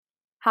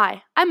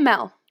Hi, I'm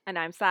Mel, And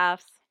I'm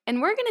Safs.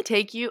 and we're going to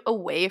take you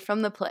away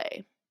from the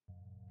play.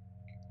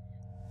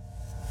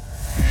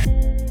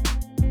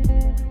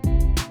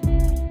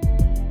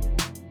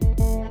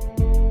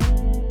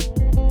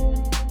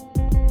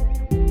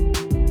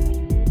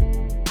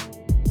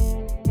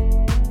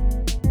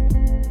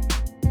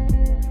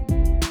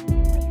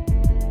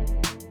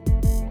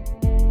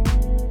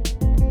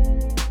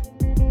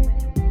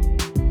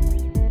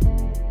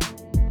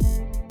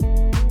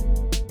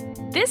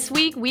 This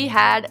week we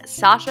had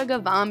Sasha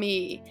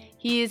Ghavami.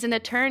 He is an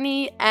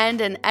attorney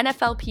and an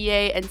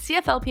NFLPA and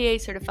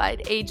CFLPA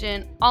certified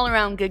agent,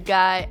 all-around good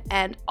guy,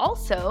 and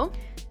also...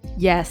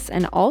 Yes,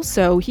 and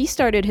also he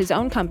started his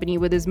own company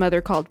with his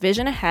mother called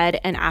Vision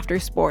Ahead and After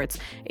Sports,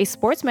 a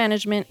sports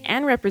management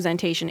and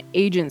representation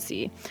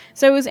agency.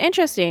 So it was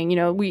interesting,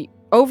 we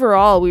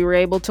were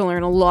able to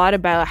learn a lot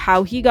about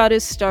how he got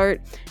his start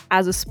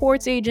as a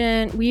sports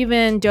agent. We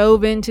even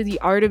dove into the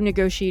art of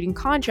negotiating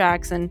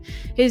contracts and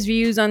his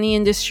views on the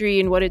industry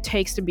and what it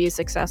takes to be a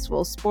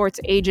successful sports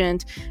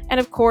agent.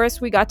 And of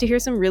course, we got to hear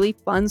some really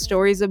fun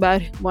stories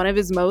about one of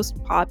his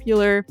most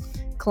popular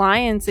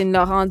clients in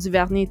Laurent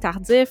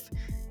Duvernay-Tardif,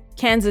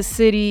 Kansas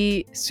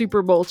City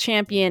Super Bowl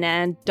champion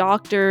and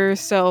doctor.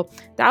 So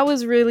that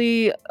was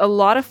really a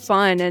lot of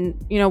fun. And,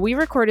 we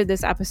recorded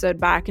this episode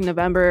back in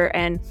November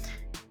and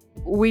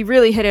we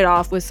really hit it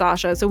off with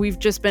Sasha. So we've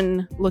just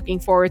been looking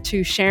forward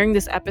to sharing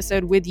this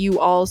episode with you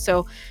all.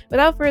 So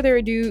without further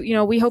ado,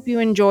 we hope you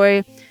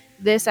enjoy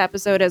this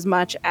episode as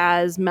much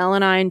as Mel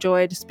and I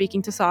enjoyed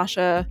speaking to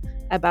Sasha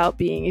about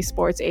being a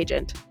sports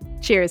agent.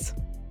 Cheers.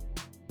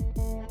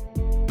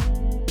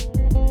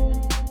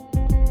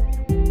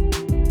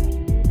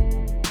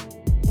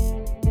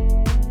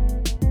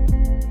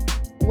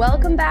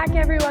 Welcome back,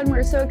 everyone.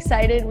 We're so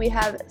excited. We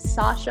have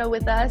Sasha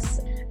with us,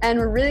 and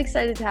we're really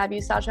excited to have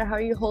you. Sasha, how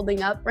are you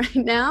holding up right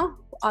now?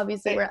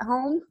 Obviously, we're at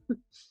home.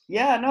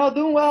 Yeah, no,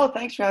 doing well.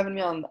 Thanks for having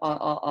me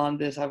on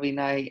this. I mean,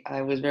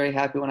 I was very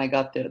happy when I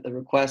got the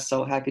request,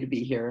 so happy to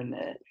be here. And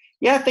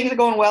things are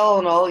going well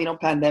and all.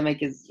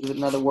 Pandemic is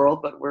another world,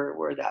 but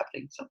we're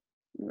adapting. So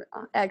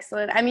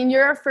excellent. I mean,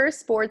 you're our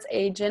first sports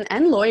agent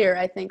and lawyer,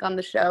 I think, on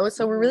the show.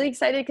 So we're really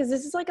excited because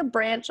this is like a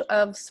branch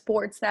of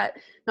sports that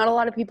not a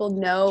lot of people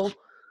know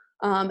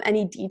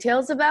any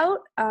details about.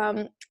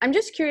 I'm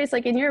just curious,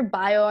 like in your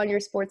bio on your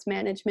sports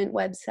management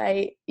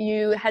website,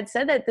 you had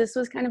said that this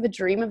was kind of a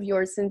dream of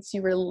yours since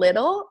you were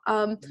little.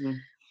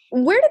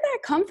 Where did that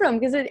come from?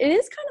 Because it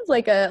is kind of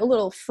like a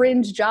little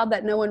fringe job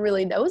that no one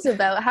really knows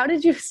about. How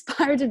did you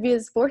aspire to be a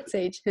sports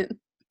agent?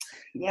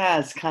 Yeah,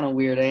 it's kind of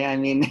weird. I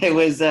mean, it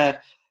was,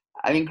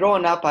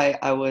 growing up,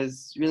 I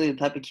was really the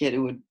type of kid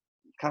who would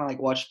kind of like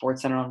watch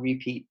SportsCenter on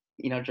repeat,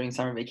 during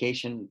summer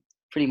vacation,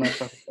 pretty much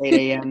from 8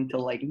 a.m.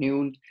 till like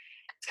noon.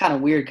 It's kind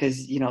of weird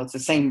because, it's the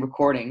same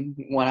recording.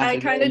 I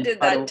kind of did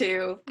that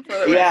too.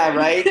 Yeah,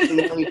 right?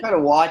 So, you try to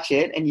watch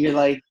it and you're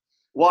like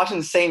watching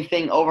the same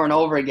thing over and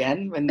over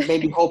again and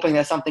maybe hoping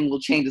that something will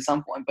change at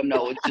some point. But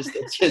no,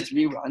 it's just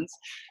reruns.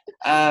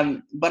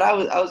 But I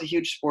was a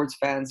huge sports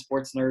fan,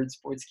 sports nerd,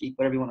 sports geek,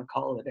 whatever you want to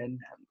call it. And,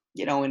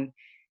 and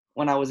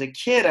when I was a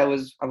kid, I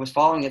was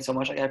following it so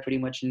much. Like I pretty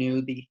much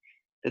knew the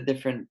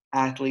different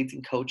athletes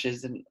and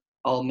coaches and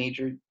all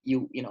major,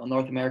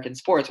 North American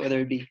sports,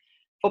 whether it be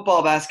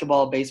football,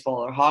 basketball, baseball,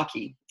 or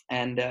hockey.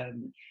 And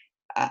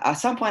at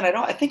some point,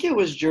 I think it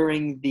was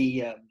during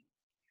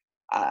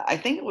I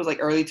think it was like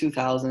early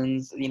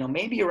 2000s,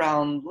 maybe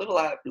around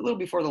a little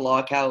before the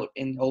lockout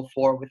in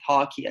 2004 with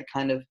hockey, I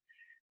kind of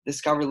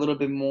discovered a little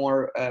bit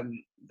more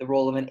the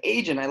role of an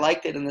agent. I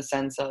liked it in the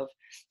sense of,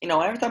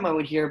 every time I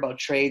would hear about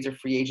trades or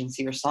free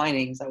agency or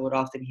signings, I would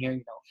often hear,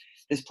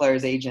 this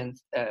player's agent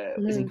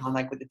is in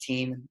contact with the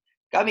team. And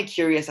got me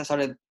curious. I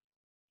started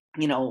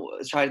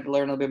tried to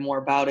learn a little bit more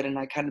about it. And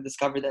I kind of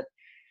discovered that,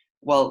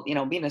 well,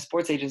 being a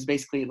sports agent is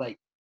basically like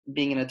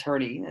being an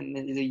attorney, and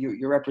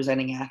you're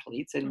representing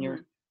athletes and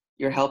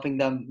you're helping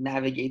them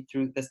navigate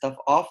through the stuff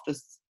off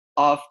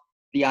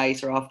the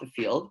ice or off the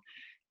field.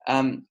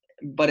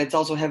 But it's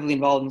also heavily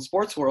involved in the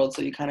sports world.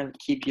 So you kind of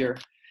keep your,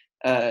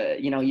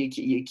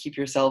 you keep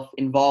yourself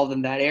involved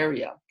in that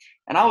area.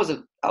 And I was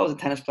a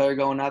tennis player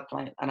growing up,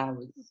 and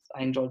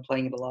I enjoyed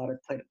playing it a lot. I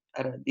played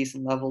at a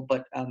decent level,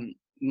 but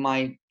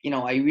I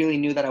really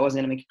knew that I wasn't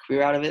gonna make a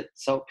career out of it.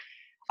 So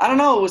I don't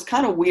know, it was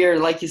kind of weird.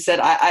 Like you said,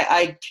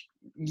 I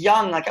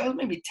young, like I was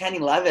maybe 10,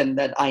 11,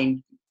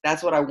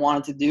 that's what I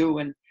wanted to do,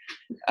 and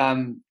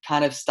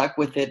kind of stuck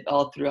with it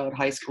all throughout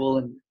high school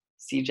and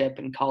CEGEP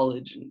and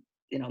college, and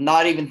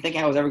not even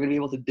thinking I was ever gonna be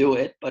able to do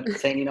it, but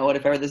saying, what,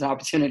 if ever there's an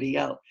opportunity,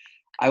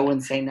 I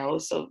wouldn't say no.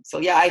 So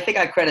yeah, I think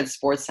I credit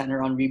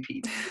SportsCenter on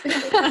repeat.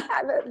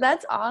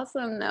 That's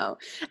awesome though.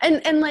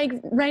 And like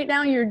right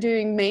now you're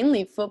doing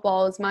mainly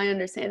football is my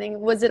understanding.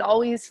 Was it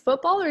always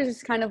football, or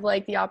just kind of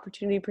like the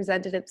opportunity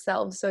presented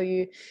itself so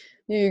you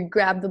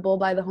grabbed the bull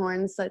by the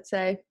horns, let's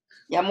say?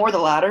 Yeah, more the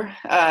latter.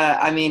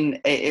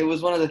 It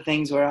was one of the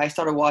things where I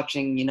started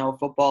watching,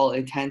 football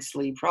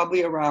intensely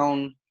probably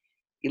around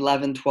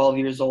 11, 12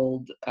 years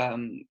old.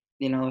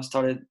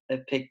 Started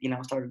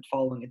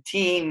following a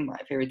team. My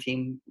favorite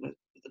team was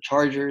the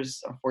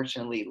Chargers.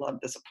 Unfortunately, a lot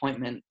of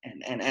disappointment,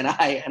 and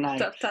I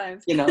Tough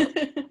times.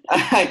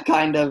 I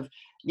kind of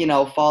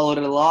followed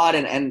it a lot,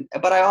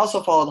 but I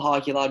also followed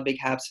hockey a lot, big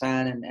Habs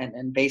fan,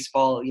 and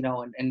baseball,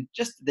 and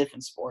just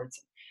different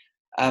sports.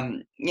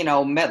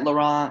 Met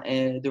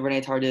Laurent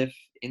Duvernay Tardif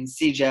in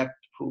CEGEP,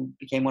 who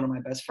became one of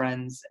my best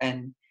friends,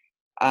 and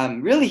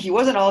really, he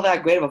wasn't all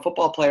that great of a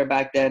football player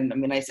back then. I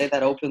mean, I say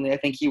that openly. I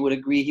think he would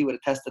agree. He would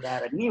attest to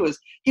that. And he was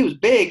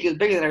big. He was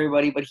bigger than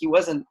everybody, but he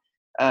wasn't,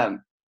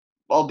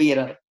 albeit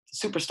a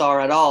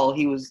superstar at all.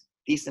 He was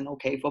decent,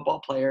 okay football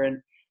player,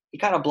 and he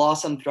kind of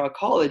blossomed throughout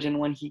college. And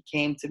when he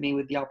came to me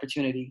with the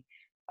opportunity,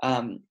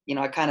 I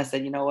kind of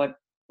said, you know what,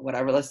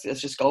 whatever, let's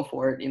just go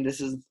for it. And this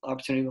is the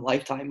opportunity of a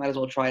lifetime. Might as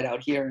well try it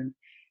out here.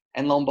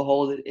 And lo and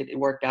behold, it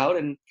worked out.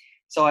 And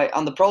so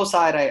on the pro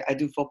side, I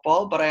do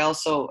football, but I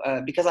also,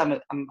 because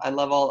I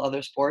love all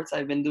other sports,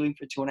 I've been doing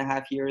for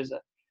 2.5 years,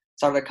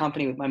 started a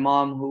company with my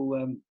mom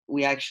who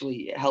we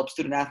actually help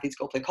student athletes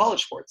go play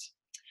college sports.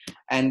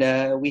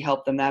 And we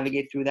help them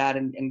navigate through that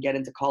and get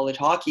into college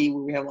hockey.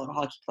 We have a lot of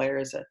hockey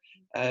players,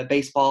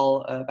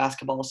 baseball,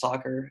 basketball,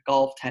 soccer,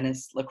 golf,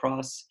 tennis,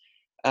 lacrosse.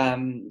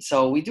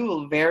 So we do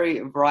a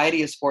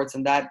variety of sports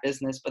in that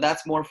business, but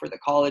that's more for the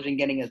college and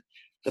getting a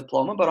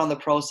diploma. But on the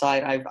pro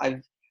side,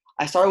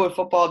 I started with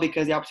football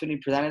because the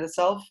opportunity presented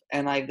itself,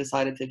 and I've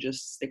decided to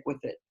just stick with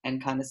it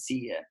and kind of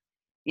see,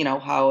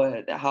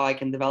 how I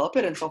can develop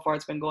it. And so far,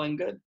 it's been going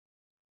good.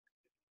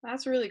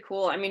 That's really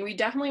cool. I mean, we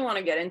definitely want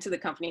to get into the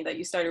company that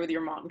you started with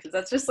your mom, because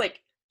that's just like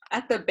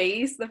at the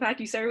base, the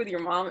fact you started with your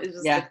mom is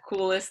just the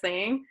coolest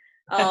thing.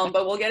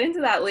 But we'll get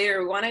into that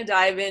later. We want to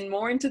dive in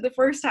more into the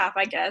first half,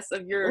 I guess,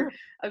 of your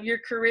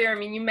career. I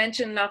mean, you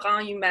mentioned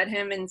Laurent, you met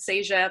him in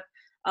CEGEP.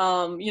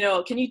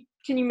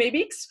 Can you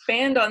maybe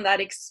expand on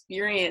that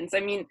experience? I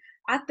mean,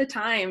 at the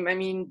time,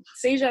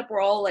 CEGEP were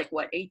all like,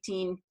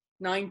 18,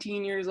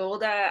 19 years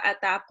old at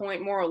that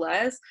point, more or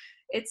less.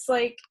 It's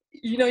like,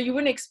 you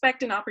wouldn't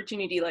expect an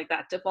opportunity like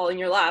that to fall in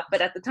your lap.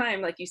 But at the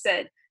time, like you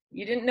said,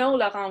 you didn't know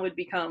Laurent would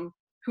become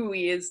who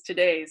he is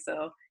today.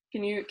 So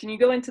can you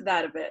go into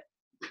that a bit?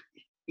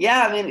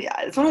 Yeah, I mean,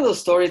 it's one of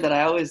those stories that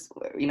I always,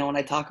 when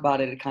I talk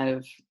about it,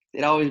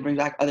 it always brings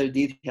back other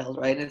details,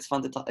 right? It's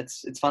fun to talk.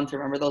 It's fun to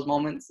remember those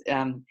moments.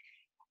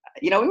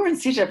 We were in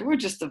CEGEP. We were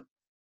just a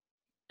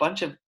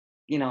bunch of,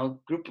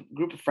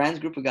 group of friends,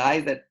 group of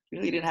guys that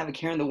really didn't have a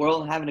care in the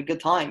world and having a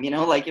good time.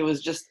 Like it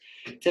was just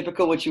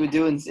typical what you would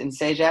do in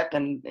CEGEP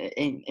and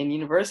in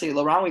university.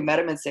 Laurent, we met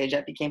him in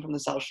CEGEP. He came from the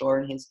South Shore,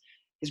 and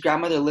his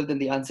grandmother lived in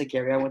the Unsik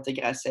area. I went to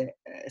Grasset,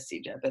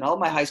 CEGEP, and all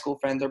my high school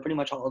friends, or pretty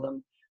much all of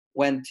them,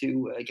 went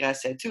to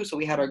Grasset too. So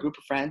we had our group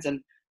of friends, and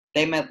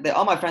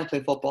all my friends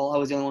played football. I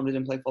was the only one who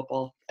didn't play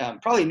football.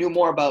 Probably knew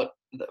more about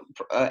the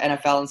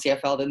NFL and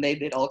CFL than they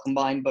did all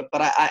combined, but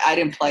I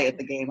didn't play at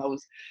the game. I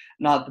was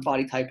not the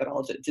body type at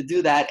all to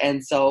do that.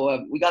 And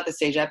so we got to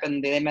CEGEP,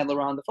 and they met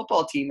around the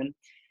football team, and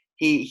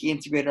he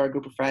integrated our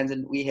group of friends,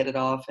 and we hit it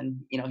off. And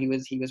he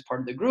was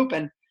part of the group.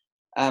 And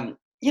at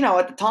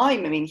the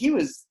time, he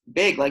was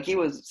big, like he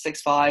was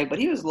 6'5", but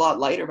he was a lot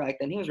lighter back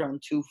then. He was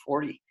around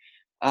 240.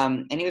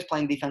 And he was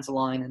playing defensive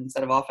line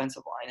instead of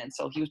offensive line. And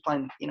so he was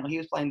playing,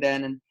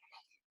 then. And,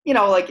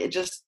 like it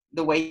just,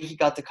 the way he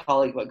got to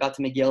college, got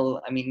to McGill,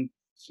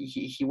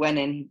 he went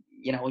in,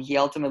 he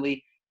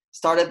ultimately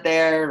started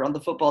there on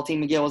the football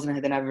team. McGill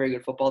didn't have a very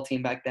good football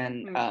team back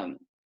then.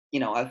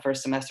 Mm-hmm. At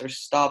first semester,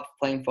 stopped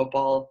playing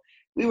football.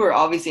 We were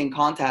obviously in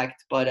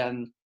contact, but,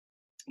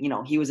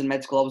 he was in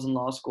med school, I was in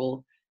law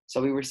school.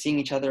 So we were seeing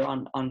each other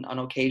on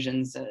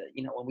occasions,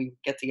 when we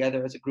get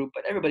together as a group.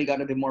 But everybody got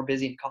a bit more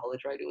busy in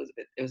college, right?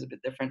 It was a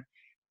bit different.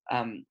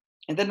 And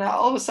then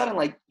all of a sudden,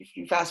 like if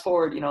you fast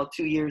forward,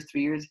 2 years,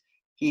 3 years,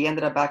 he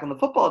ended up back on the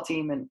football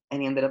team, and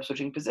he ended up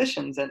switching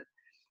positions. And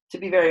to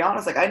be very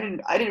honest, like I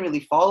didn't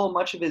really follow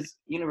much of his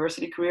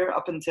university career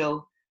up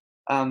until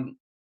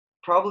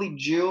probably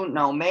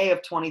May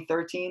of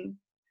 2013,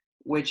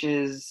 which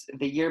is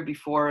the year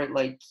before,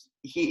 like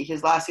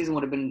his last season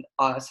would have been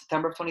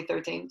September of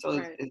 2013, so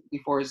right.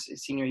 Before his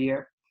senior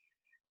year.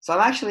 So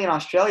I'm actually in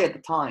Australia at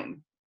the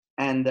time,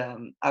 and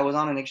I was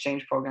on an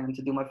exchange program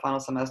to do my final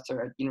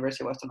semester at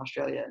University of Western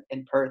Australia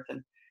in Perth,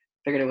 and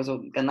figured it was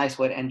a nice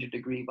way to end your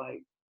degree by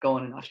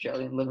going in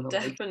Australia and living the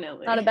life.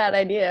 Definitely. Not a bad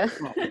idea.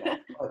 Yeah,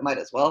 might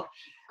as well.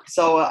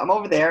 So I'm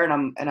over there,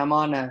 and I'm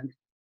on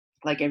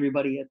like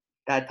everybody at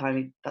that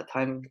time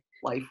of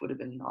life would have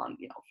been on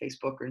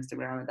Facebook or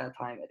Instagram at that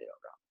time. I did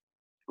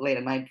around late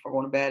at night before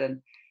going to bed,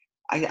 and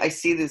I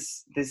see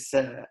this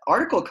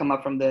article come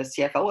up from the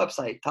CFL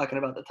website talking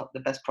about the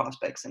best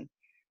prospects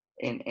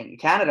in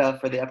Canada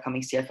for the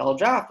upcoming CFL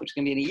draft, which is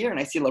going to be in a year. And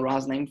I see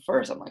Laurent's name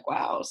first. I'm like,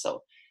 wow.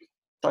 So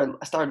I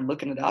started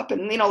looking it up,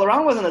 and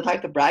Laurent wasn't the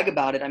type to brag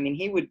about it.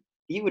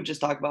 He would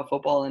just talk about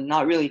football and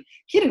not really.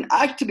 He didn't.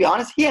 To be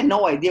honest, he had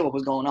no idea what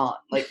was going on.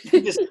 Like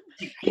he just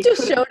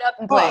showed up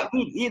and played.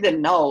 He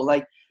didn't know.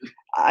 Like,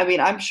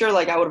 I'm sure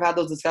like I would have had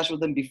those discussions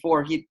with him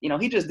before. He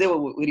just did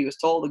what he was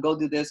told to go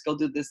do this, go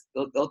to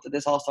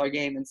this All-Star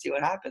game and see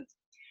what happens.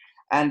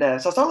 And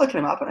so I started looking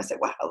him up, and I said,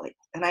 wow, like,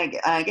 and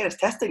I get his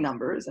testing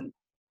numbers, and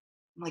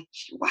I'm like,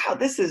 wow,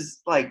 this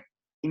is like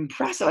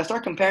impressive. I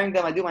start comparing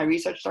them. I do my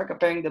research, start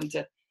comparing them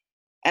to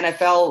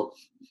NFL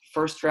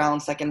first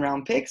round, second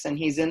round picks, and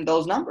he's in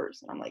those numbers.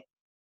 And I'm like,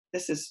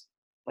 this is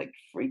like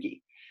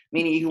freaky. I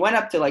mean, he went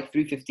up to like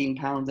 315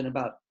 pounds in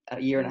about a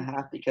year and a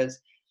half because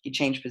he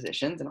changed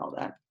positions and all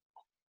that.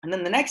 And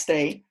then the next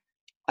day,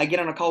 I get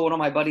on a call with one of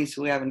my buddies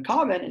who we have in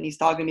common, and he's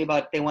talking to me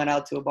about they went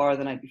out to a bar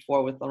the night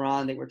before with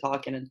Laurent. They were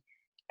talking,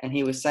 and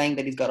he was saying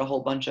that he's got a whole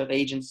bunch of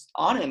agents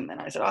on him.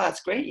 And I said, oh,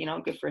 that's great,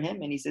 good for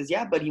him. And he says,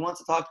 yeah, but he wants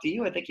to talk to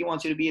you. I think he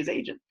wants you to be his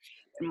agent.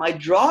 And my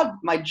jaw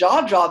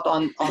dropped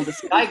on the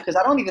Skype, because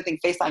I don't even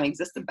think FaceTime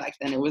existed back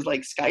then. It was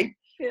like Skype.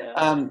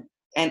 Yeah.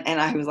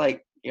 And I was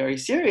like, are you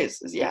serious?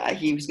 He says, yeah,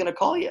 he was going to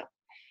call you.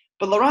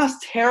 But Laurent's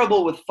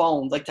terrible with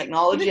phones. Like,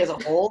 technology as a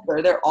whole,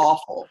 they're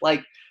awful.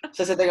 Like,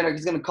 so I said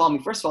he's gonna call me.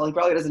 First of all, he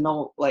probably doesn't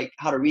know like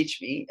how to reach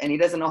me, and he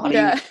doesn't know how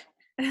to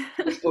use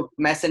Facebook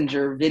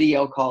Messenger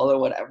video call or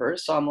whatever.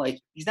 So I'm like,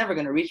 he's never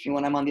gonna reach me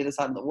when I'm on the other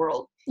side of the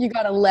world. You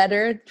got a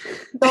letter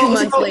 2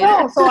 months later.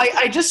 No, so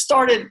I just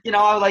started.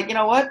 I was like, you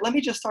know what? Let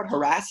me just start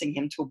harassing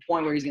him to a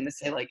point where he's gonna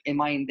say like, "Am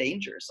I in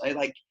danger?" So I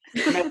like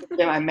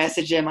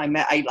message him. I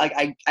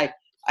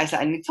said,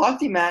 I need to talk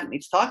to you, man. I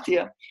need to talk to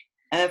you.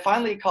 And then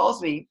finally he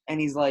calls me and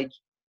he's like,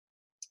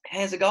 hey,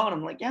 how's it going?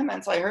 I'm like, yeah,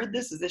 man. So I heard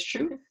this. Is this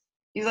true?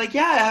 He's like,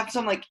 yeah, I have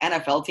some like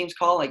NFL teams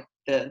call, like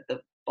the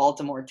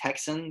Baltimore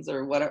Texans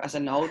or whatever. I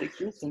said, no, the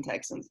Houston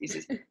Texans.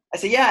 I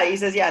said, yeah. He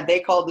says, yeah,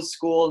 they called the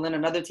school, and then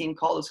another team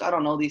called the school. I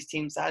don't know these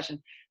teams, Sash. And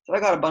so I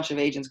got a bunch of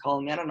agents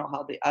calling me. I don't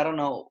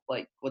know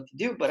like what to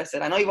do. But I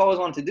said, I know you've always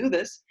wanted to do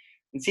this.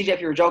 And CJ,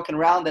 if you were joking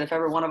around that if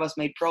ever one of us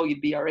made pro,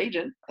 you'd be our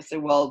agent. I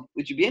said, well,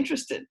 would you be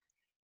interested?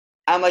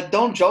 I'm like,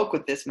 don't joke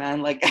with this,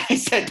 man. Like I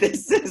said,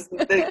 this is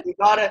you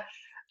gotta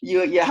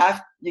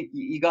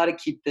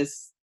keep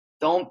this.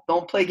 Don't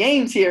play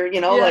games here.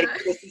 Like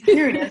this is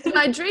serious. It's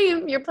my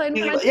dream. You're playing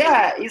with my dream.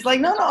 Yeah. He's like,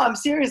 no, I'm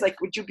serious. Like,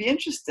 would you be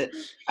interested?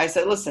 I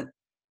said, listen,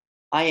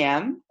 I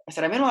am. I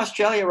said, I'm in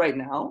Australia right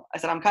now. I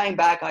said, I'm coming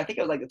back. I think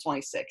it was like the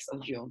 26th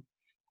of June.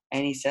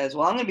 And he says,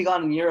 well, I'm going to be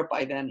gone in Europe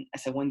by then. I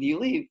said, when do you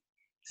leave? He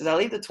says, I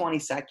leave the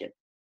 22nd.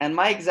 And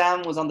my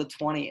exam was on the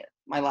 20th,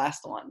 my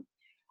last one.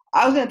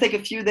 I was going to take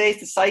a few days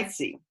to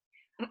sightsee.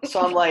 So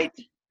I'm like,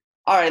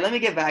 all right, let me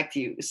get back to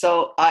you.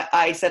 So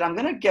I said, I'm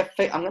going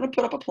to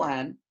put up a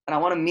plan, and I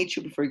want to meet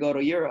you before you go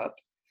to Europe.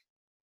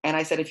 And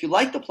I said, if you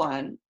like the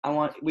plan,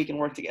 we can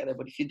work together.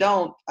 But if you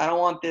don't, I don't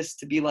want this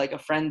to be like a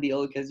friend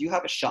deal, because you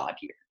have a shot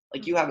here.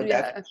 Like, you have a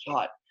definite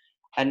shot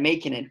at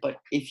making it. But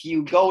if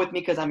you go with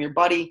me because I'm your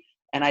buddy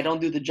and I don't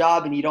do the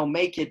job and you don't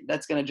make it,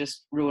 that's going to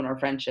just ruin our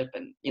friendship.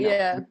 And,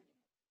 Yeah.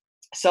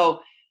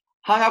 So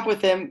hung up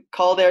with him,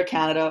 called Air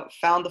Canada,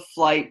 found the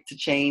flight to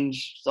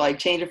change. So I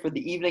changed it for the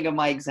evening of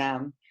my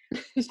exam.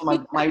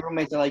 So my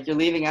roommates are like, you're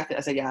leaving after? I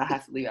said, yeah, I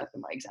have to leave after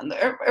my exam.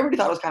 Everybody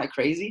thought it was kind of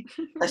crazy.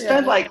 I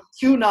spent like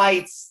 2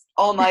 nights,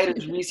 all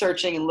nighters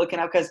researching and looking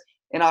up, because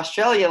in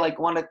Australia, like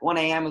 1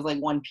 a.m. is like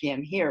 1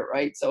 p.m. here,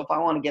 right? So if I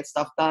want to get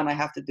stuff done, I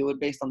have to do it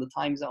based on the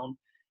time zone.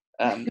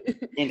 You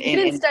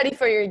didn't study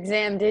for your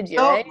exam, did you?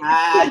 No,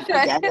 right?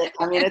 forget it.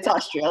 I mean, it's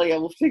Australia.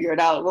 We'll figure it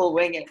out. We'll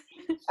wing it.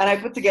 And I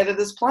put together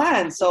this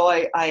plan. So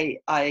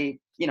I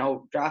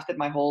drafted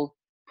my whole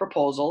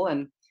proposal,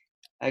 and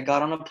I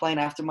got on a plane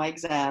after my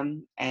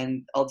exam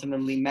and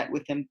ultimately met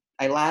with him.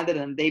 I landed,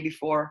 and the day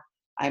before,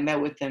 I met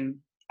with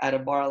him at a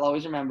bar, I'll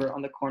always remember,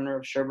 on the corner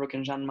of Sherbrooke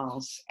and Jean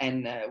Mance.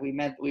 And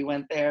we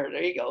went there.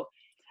 There you go.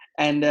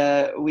 And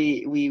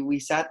we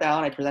sat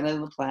down. I presented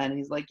him the plan, and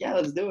he's like, yeah,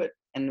 let's do it.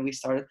 And we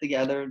started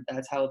together.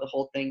 That's how the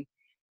whole thing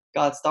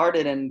got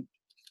started. And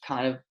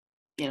kind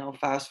of,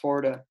 fast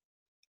forward to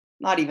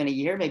not even a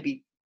year,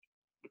 maybe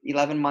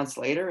 11 months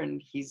later,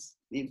 and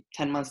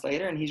 10 months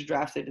later, and he's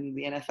drafted in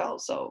the NFL.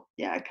 So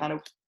yeah, it kind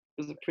of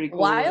was a pretty cool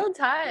wild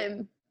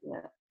time.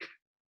 Yeah.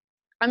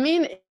 I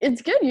mean,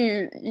 it's good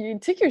you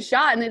took your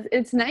shot, and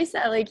it's nice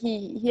that like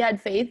he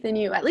had faith in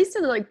you, at least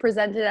to like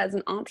present it as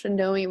an option,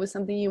 knowing it was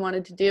something you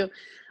wanted to do.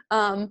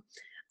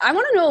 I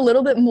want to know a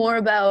little bit more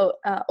about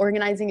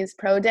organizing his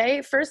pro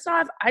day. First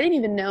off, I didn't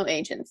even know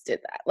agents did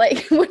that.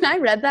 Like when I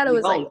read that, I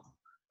was like,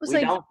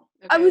 okay.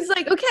 I was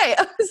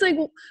like,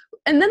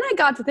 and then I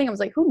got to think, I was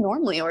like, who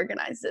normally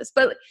organized this?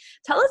 But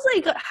tell us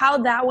like how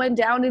that went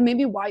down, and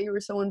maybe why you were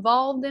so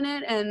involved in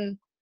it, and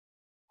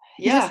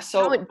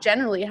so how it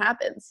generally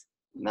happens.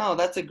 No,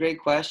 that's a great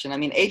question. I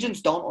mean,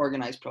 agents don't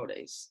organize pro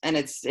days, and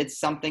it's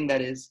something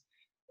that it's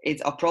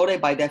a pro day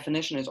by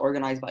definition is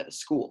organized by the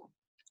school.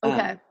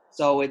 Okay.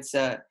 So it's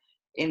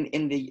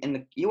in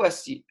the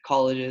U.S.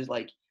 colleges,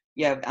 like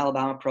you have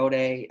Alabama Pro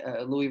Day,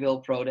 Louisville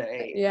Pro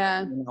Day.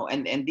 Yeah.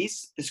 And the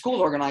schools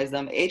organize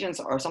them. Agents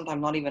are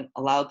sometimes not even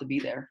allowed to be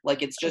there.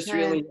 Like it's just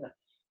really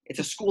it's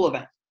a school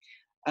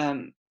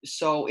event.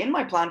 So in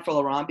my plan for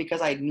Laurent,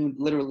 because I knew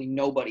literally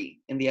nobody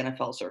in the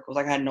NFL circles,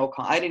 like I had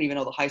I didn't even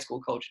know the high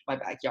school coach in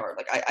my backyard.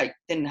 Like I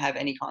didn't have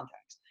any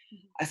contacts.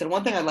 I said,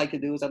 one thing I'd like to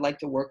do is I'd like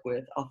to work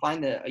with, I'll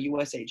find a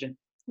U.S. agent.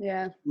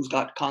 Yeah. Who's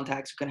got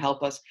contacts who can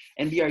help us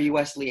and be our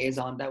U.S.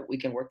 liaison that we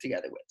can work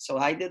together with. So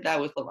I did that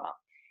with Laurent.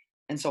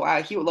 And so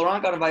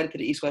Laurent got invited to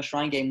the East West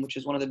Shrine Game, which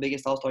is one of the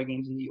biggest All-Star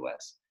games in the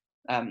U.S.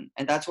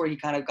 And that's where he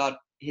kind of got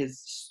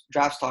his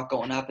draft stock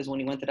going up, is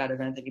when he went to that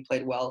event and he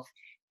played well,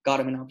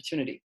 got him an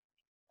opportunity.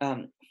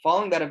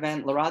 Following that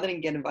event, Laurent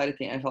didn't get invited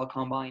to the NFL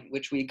Combine,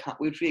 which we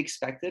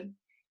expected.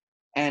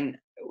 And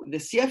the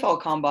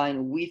CFL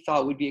Combine, we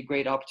thought would be a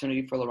great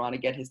opportunity for Laurent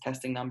to get his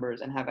testing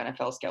numbers and have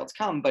NFL scouts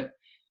come. But,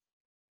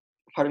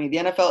 pardon me,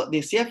 the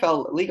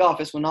CFL league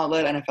office will not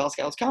let NFL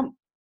scouts come.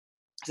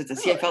 So it's a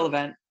CFL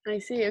event. I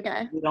see.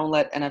 Okay. We don't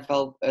let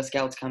NFL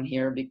scouts come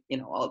here. The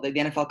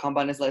NFL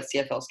Combine is let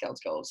CFL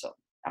scouts go. So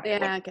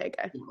yeah, okay.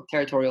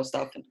 Territorial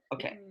stuff. And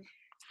okay.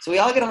 So we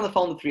all get on the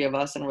phone, the three of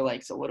us, and we're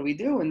like, so what do we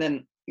do? And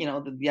then,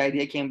 the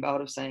idea came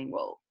about of saying,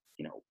 well,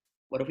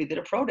 what if we did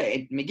a pro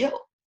day at McGill?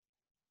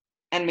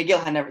 And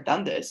McGill had never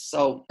done this.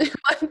 So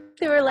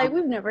they were like,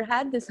 we've never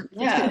had this.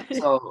 Yeah.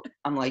 So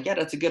I'm like, yeah,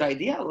 that's a good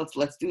idea.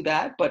 Let's do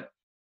that. But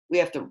we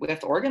have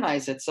to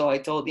organize it. So I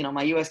told,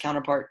 my US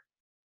counterpart,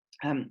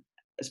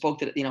 spoke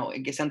to,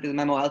 sent the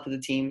memo out to the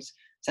teams,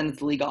 sent it to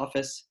the league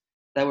office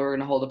that we were going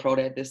to hold a pro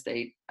day at this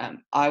date.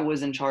 I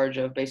was in charge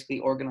of basically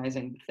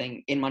organizing the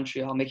thing in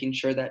Montreal, making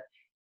sure that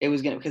it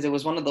was because it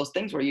was one of those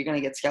things where you're going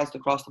to get scouts to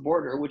cross the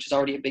border, which is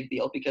already a big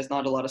deal because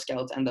not a lot of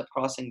scouts end up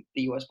crossing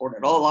the U.S. border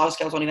at all. A lot of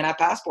scouts don't even have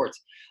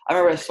passports. I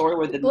remember a story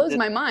where it blows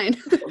my mind.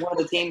 One of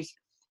the teams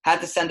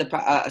had to send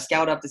a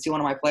scout up to see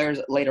one of my players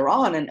later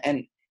on,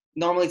 and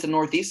normally it's a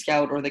Northeast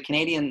scout or the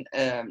Canadian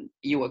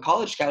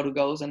college scout who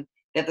goes, and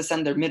they have to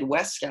send their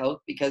Midwest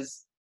scout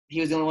because he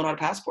was the only one who had a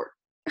passport.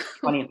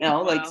 Funny,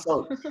 Wow.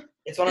 So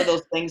it's one of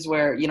those things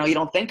where, you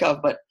don't think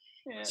of, but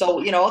Yeah.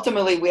 so,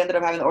 ultimately we ended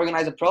up having to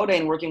organize a pro day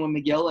and working with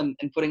McGill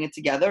and putting it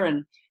together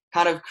and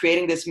kind of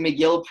creating this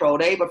McGill pro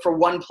day, but for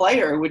one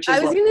player, which is I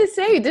was going to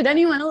say, did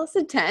anyone else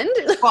attend?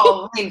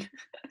 Well, I mean,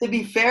 to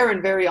be fair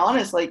and very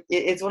honest,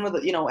 it's one of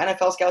the,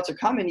 NFL scouts are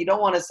coming. You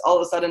don't want to all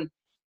of a sudden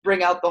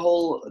bring out the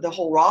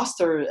whole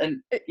roster,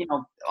 and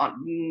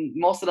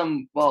most of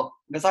them, well,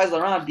 besides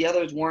Laurent, the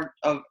others weren't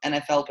of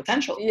NFL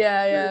potential.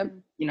 Yeah.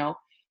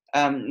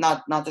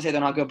 Not to say they're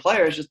not good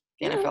players, just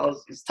the NFL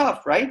is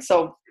tough, right?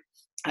 So,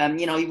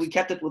 we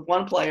kept it with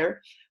one player.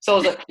 So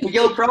it was a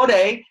McGill Pro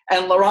Day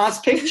and Laurent's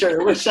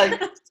picture, which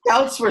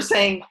scouts were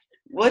saying,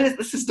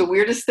 this is the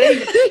weirdest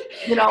thing,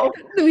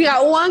 We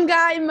got one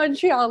guy in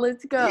Montreal,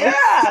 let's go.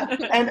 Yeah.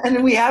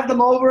 And we have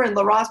them over, and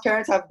Laurent's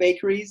parents have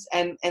bakeries.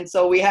 And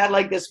so we had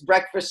this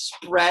breakfast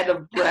spread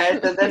of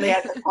bread, and then they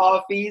had the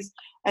coffees.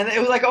 And it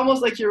was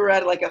almost like you were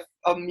at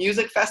a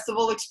music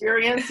festival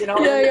experience,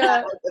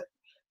 Yeah.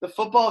 The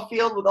football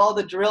field with all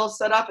the drills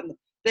set up, and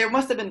there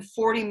must have been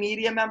 40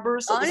 media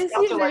members. So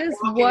honestly, there's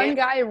one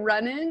guy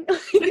running.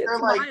 They're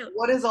like,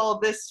 what is all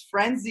this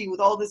frenzy with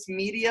all this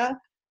media?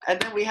 And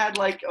then we had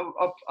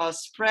a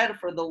spread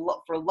for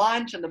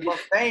lunch and the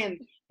buffet,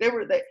 and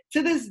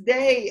to this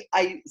day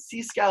I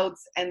see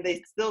scouts and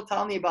they still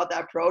tell me about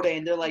that pro day,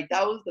 and they're like,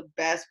 that was the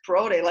best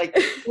pro day.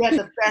 We had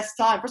the best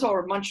time. First of all,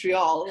 we're in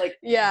Montreal, the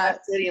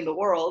best city in the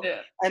world. Yeah.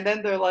 And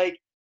then they're like,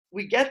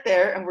 we get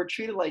there and we're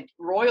treated like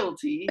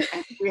royalty,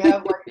 and we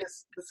have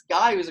this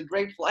guy who's a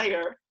great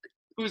player,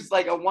 who's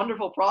a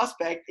wonderful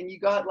prospect, and you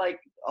got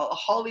a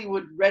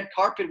Hollywood red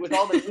carpet with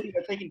all the media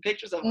taking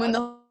pictures of when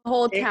us. The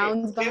whole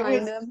town's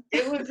behind him.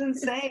 It was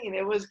insane.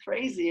 It was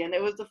crazy, and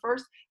it was the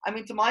first. I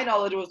mean, to my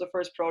knowledge, it was the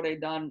first pro day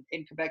done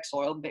in Quebec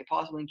soil,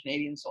 possibly in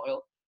Canadian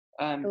soil.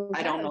 Okay.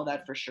 I don't know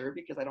that for sure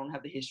because I don't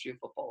have the history of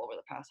football over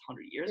the past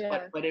 100 years.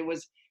 Yeah. But it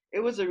was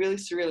a really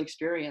surreal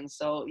experience.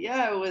 So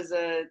yeah, it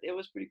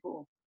was pretty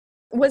cool.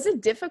 Was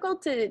it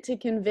difficult to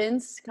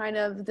convince kind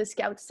of the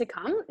scouts to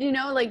come?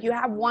 You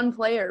have one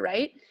player,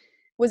 right?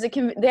 Was it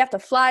they have to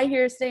fly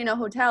here, stay in a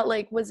hotel?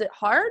 Was it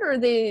hard, or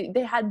they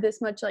had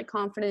this much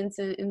confidence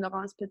in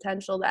Laurent's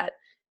potential that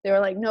they were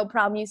like, no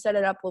problem, you set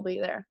it up, we'll be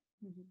there?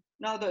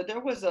 No, there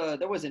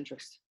was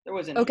interest. There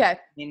was interest. Okay. I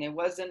mean, it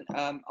wasn't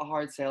a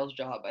hard sales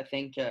job. I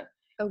think.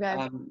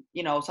 Okay.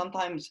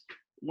 Sometimes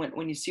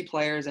when you see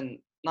players and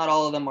not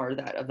all of them are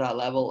of that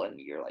level, and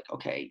you're like,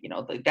 okay,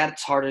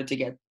 that's harder to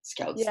get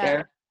scouts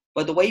there.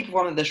 But the way he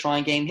performed at the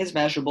Shrine Game, his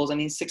measurables, I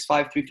mean, 6'5",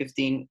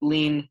 315,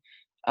 lean.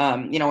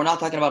 We're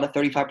not talking about a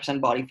 35%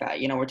 body fat.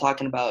 We're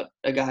talking about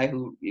a guy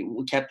who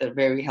kept a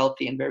very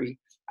healthy and very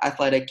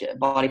athletic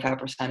body fat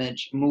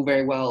percentage, move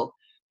very well.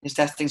 His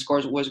testing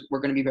scores were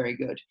going to be very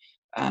good.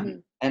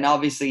 And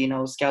obviously,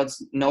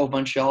 scouts know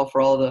Montreal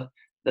for all the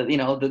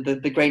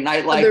great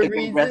nightlife, the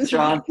great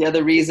restaurants, the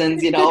other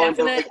reasons,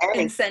 Definite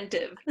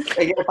incentive.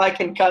 If I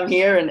can come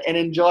here and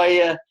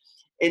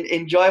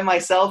enjoy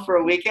myself for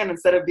a weekend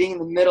instead of being in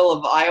the middle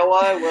of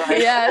Iowa,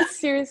 where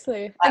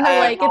seriously, and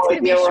they're it's gonna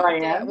be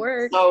short at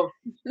work. So,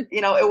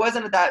 it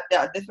wasn't that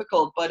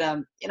difficult. But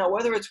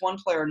whether it's one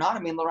player or not, I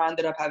mean, Laurent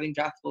ended up having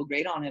draftable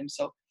grade on him.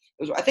 So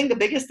I think the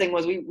biggest thing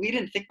was we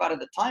didn't think about it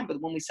at the time,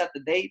 but when we set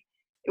the date,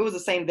 it was the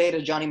same date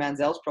as Johnny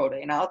Manziel's pro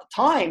day. Now, at the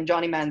time,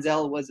 Johnny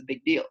Manziel was a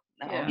big deal.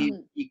 Now,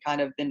 he kind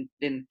of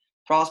didn't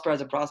prosper as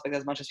a prospect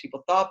as much as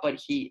people thought,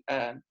 but he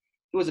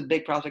was a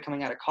big prospect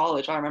coming out of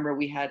college. I remember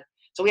we had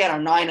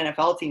our 9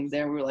 NFL teams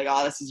there. We were like,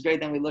 oh, this is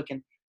great. Then we look,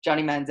 and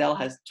Johnny Manziel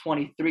has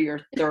 23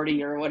 or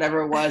 30 or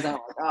whatever it was. I'm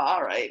like, oh,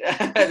 all right.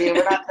 I mean,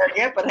 we're not there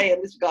yet, but hey, at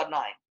least we got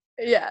 9.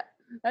 Yeah,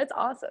 that's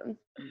awesome.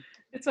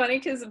 It's funny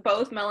because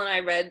both Mel and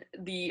I read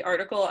the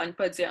article on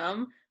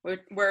Podium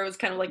where it was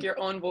kind of like your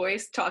own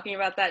voice talking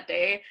about that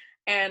day.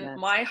 And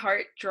my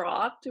heart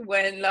dropped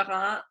when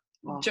Laurent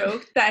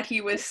joked that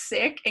he was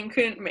sick and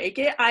couldn't make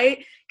it.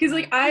 Because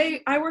like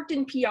I worked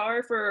in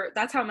PR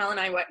that's how Mel and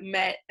I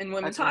met in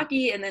women's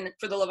hockey and then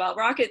for the Laval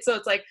Rockets. So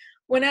it's like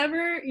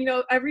whenever,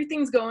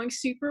 everything's going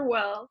super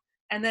well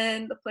and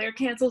then the player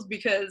cancels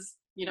because,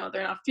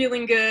 they're not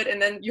feeling good.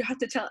 And then you have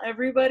to tell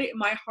everybody,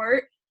 my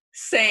heart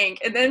sank.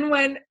 And then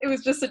when it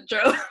was just a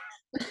joke,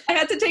 I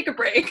had to take a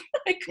break.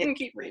 I couldn't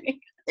keep reading.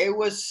 It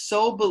was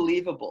so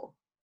believable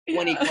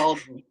when he called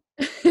me.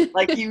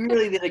 Like he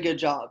really did a good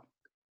job.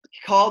 He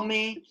called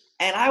me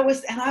and I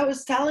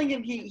was telling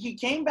him he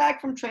came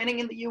back from training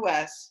in the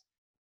US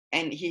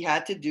and he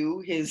had to do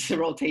his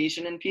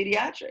rotation in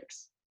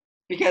pediatrics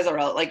because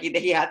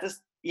he had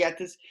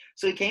this.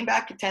 So he came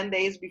back 10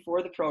 days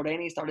before the pro day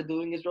and he started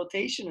doing his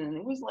rotation and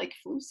it was like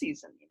flu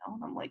season,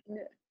 and I'm like,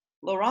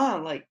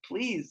 Laurent, like,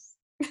 please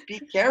be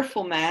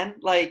careful, man.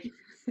 Like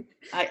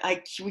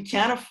we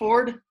can't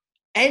afford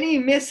any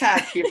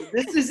mishap here.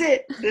 This is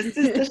it. This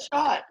is the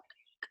shot.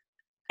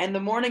 And the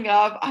morning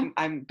of,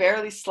 I'm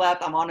barely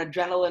slept. I'm on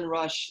adrenaline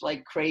rush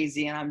like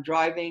crazy. And I'm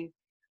driving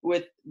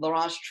with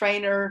Laurent's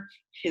trainer,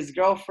 his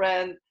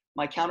girlfriend,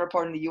 my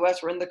counterpart in the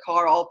US. We're in the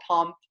car all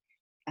pumped.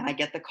 And I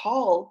get the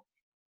call.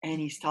 And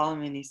he's telling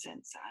me, and he said,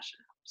 Sasha,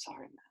 I'm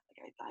sorry,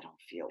 man. Like, I don't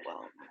feel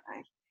well,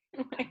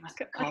 man. I must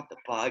have caught the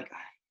bug.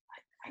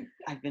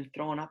 I've been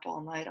throwing up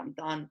all night. I'm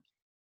done.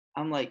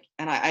 I'm like,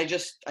 and I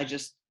just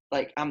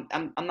like, I'm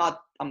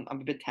a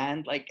bit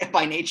tanned, like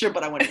by nature,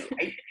 but I went,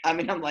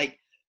 I'm like,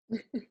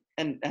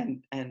 and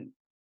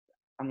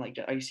I'm like,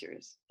 are you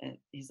serious? And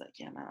he's like,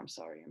 yeah, man, I'm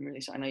sorry. I'm really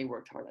sorry. I know you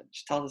worked hard.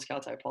 Just tell the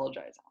scouts I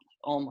apologize.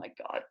 I'm like,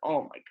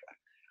 oh my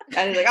God.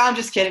 And he's like, I'm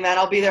just kidding, man.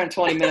 I'll be there in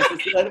 20 minutes.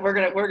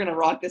 We're gonna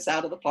rock this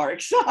out of the park.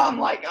 So I'm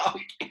like,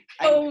 okay.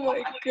 Oh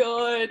my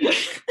God.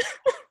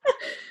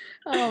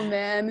 Oh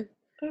man.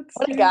 That's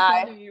what a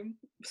guy. Funny.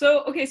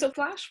 So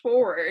flash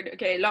forward.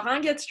 Okay,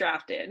 Laurent gets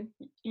drafted.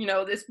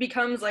 This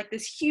becomes like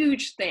this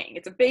huge thing.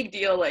 It's a big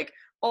deal. Like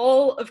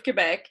all of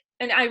Quebec,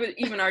 and I would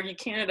even argue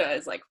Canada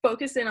is like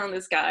focused in on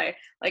this guy.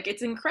 Like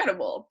it's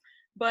incredible.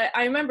 But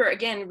I remember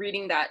again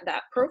reading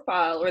that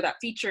profile or that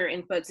feature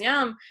in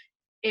Podium.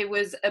 It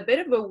was a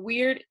bit of a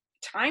weird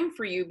time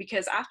for you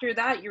because after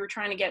that you were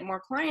trying to get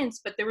more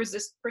clients, but there was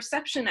this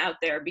perception out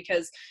there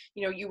because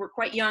you were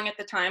quite young at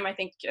the time. I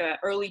think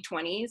early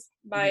 20s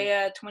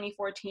by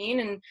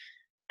 2014,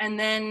 and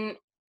then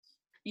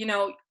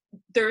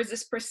there was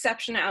this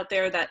perception out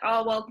there that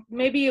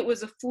maybe it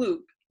was a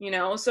fluke.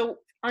 So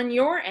on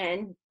your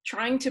end,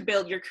 trying to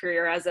build your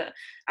career as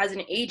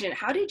an agent,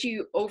 how did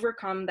you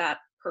overcome that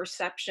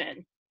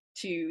perception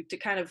to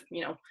kind of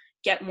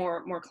get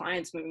more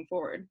clients moving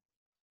forward?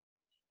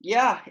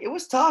 Yeah, it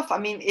was tough. I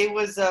mean, it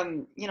was,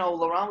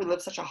 Laurent, we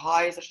lived such an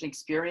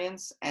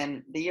experience.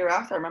 And the year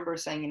after, I remember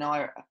saying,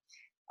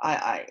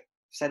 I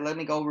said, let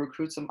me go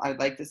recruit some. I'd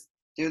like to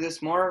do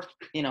this more,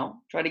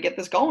 try to get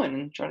this going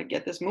and try to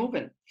get this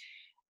moving.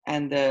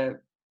 And, it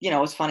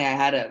was funny. I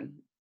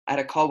had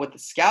a call with the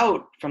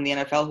scout from the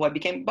NFL who I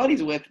became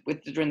buddies with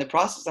during the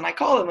process. And I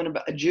called him in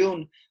about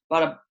June,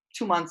 about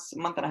 2 months, a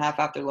month and a half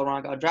after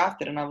Laurent got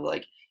drafted. And I was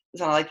like,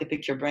 listen, I like to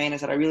pick your brain. I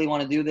said, I really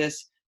want to do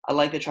this. I'd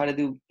like to try to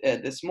do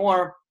this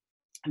more.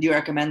 Do you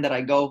recommend that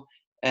I go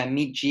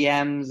meet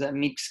GMs,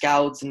 meet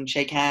scouts and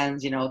shake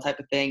hands, type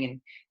of thing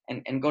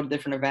and go to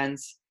different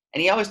events?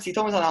 And he told me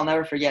something I'll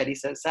never forget. He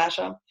says,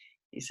 Sasha,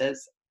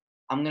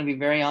 I'm going to be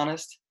very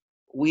honest.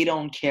 We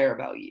don't care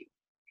about you.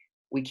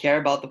 We care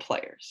about the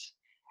players.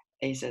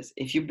 And he says,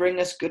 if you bring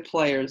us good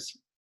players,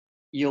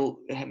 you'll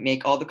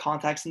make all the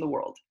contacts in the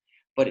world.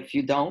 But if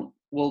you don't,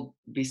 we'll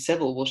be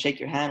civil. We'll shake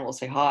your hand. We'll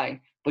say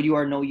hi, but you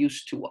are no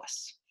use to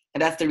us.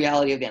 And that's the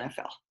reality of the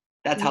NFL.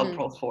 That's how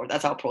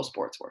that's how pro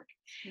sports work.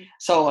 Mm-hmm.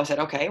 So I said,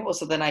 okay, well,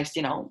 so then I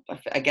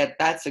get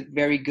that's a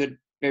very good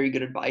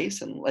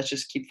advice. And let's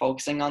just keep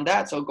focusing on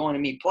that. So going to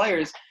meet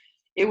players,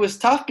 it was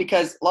tough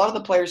because a lot of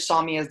the players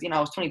saw me as, I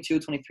was 22,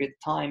 23 at the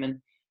time.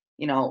 And,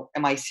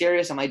 am I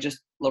serious? Am I just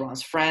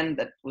Laurent's friend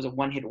that was a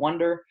one-hit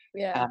wonder?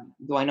 Yeah.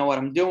 Do I know what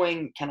I'm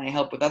doing? Can I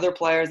help with other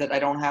players that I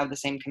don't have the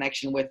same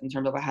connection with in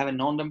terms of I haven't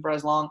known them for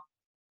as long?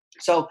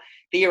 So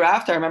the year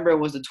after, I remember it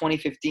was the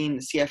 2015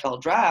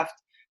 CFL draft.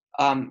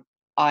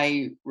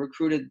 I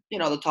recruited,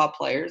 the top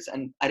players,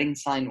 and I didn't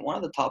sign one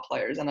of the top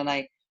players. And then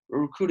I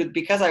recruited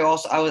because I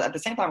was at the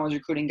same time I was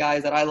recruiting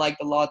guys that I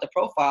liked a lot, the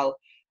profile,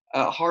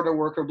 harder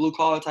worker, blue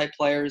collar type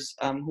players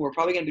who were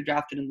probably going to be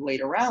drafted in the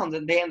later rounds,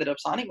 and they ended up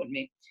signing with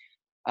me.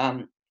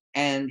 And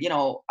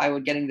I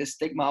was getting this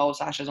stigma: oh,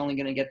 Sasha's only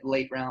going to get the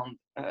late round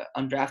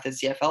undrafted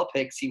CFL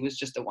picks. He was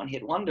just a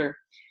one-hit wonder.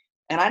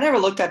 And I never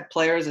looked at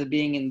players as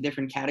being in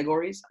different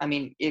categories. I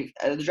mean, if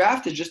the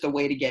draft is just a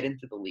way to get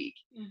into the league.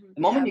 Mm-hmm.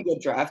 The moment you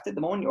get drafted,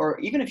 or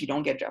even if you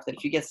don't get drafted,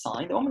 if you get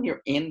signed, the moment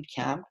you're in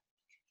camp,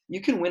 you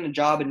can win a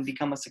job and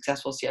become a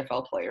successful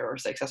CFL player or a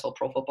successful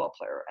pro football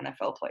player,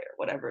 NFL player,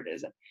 whatever it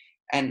is.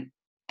 And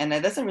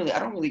that doesn't really, I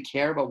don't really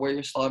care about where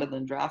you're slotted in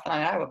the draft. And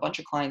I have a bunch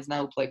of clients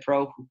now who play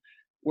pro who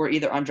were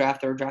either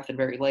undrafted or drafted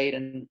very late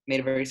and made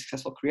a very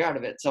successful career out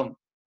of it. So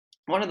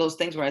one of those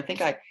things where I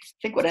think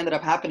what ended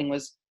up happening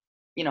was,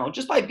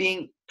 just by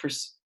being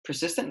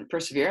persistent and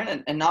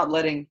perseverant and not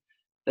letting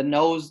the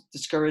no's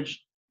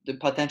discourage the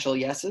potential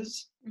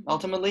yeses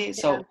ultimately. Yeah.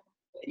 So,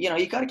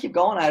 you got to keep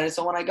going at it.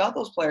 So when I got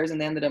those players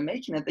and they ended up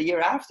making it the year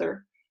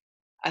after,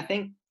 I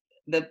think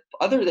the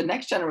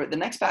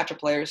next batch of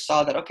players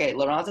saw that, okay,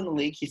 Laurent's in the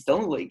league. He's still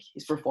in the league.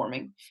 He's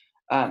performing.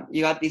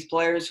 You got these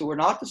players who were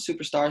not the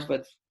superstars,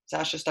 but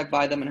Sasha stuck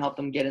by them and helped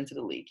them get into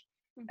the league.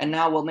 And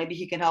now, well, maybe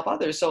he can help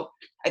others. So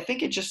I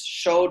think it just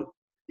showed,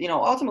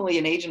 ultimately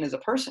an agent is a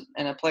person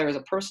and a player is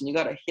a person. You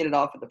got to hit it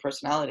off with the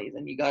personalities,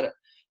 and you got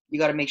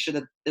to make sure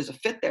that there's a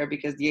fit there,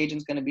 because the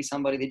agent's going to be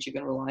somebody that you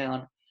can rely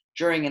on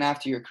during and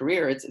after your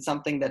career. It's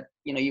something that,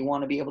 you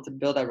want to be able to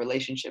build that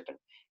relationship and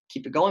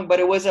keep it going.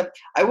 But I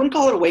wouldn't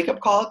call it a wake-up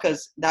call,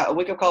 because that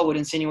wake-up call would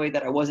insinuate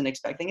that I wasn't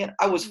expecting it.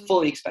 I was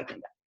fully expecting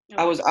that.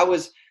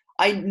 Okay.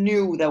 I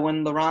knew that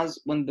when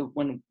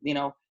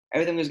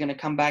everything was going to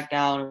come back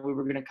down and we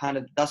were going to kind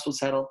of, dust will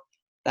settle,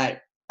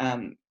 that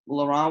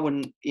Laurent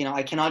wouldn't,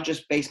 I cannot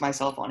just base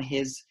myself on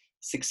his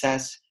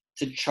success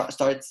to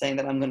start saying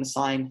that I'm going to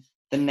sign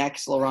the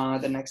next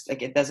Laurent,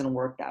 it doesn't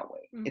work that way.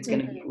 It's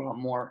going to be a lot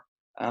more,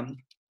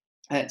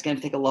 it's going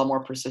to take a lot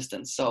more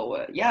persistence. So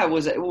it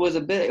was a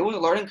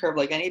learning curve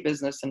like any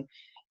business. And,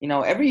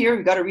 every year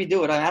we got to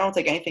redo it. I don't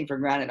take anything for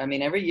granted. I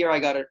mean, every year I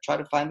got to try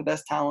to find the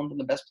best talent and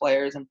the best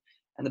players and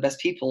the best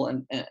people,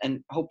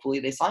 and hopefully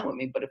they sign with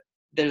me. But if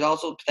there's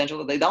also potential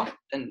that they don't,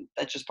 and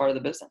that's just part of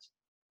the business.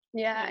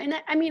 Yeah, and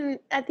I mean,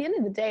 at the end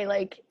of the day,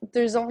 like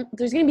there's going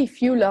to be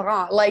few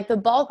Laurent. Like the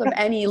bulk of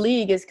any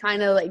league is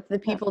kind of like the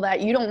people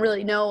that you don't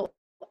really know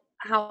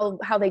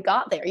how they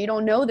got there. You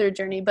don't know their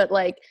journey, but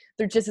like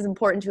they're just as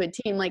important to a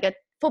team. Like a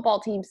football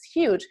team's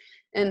huge,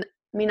 and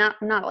I mean,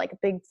 not like a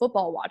big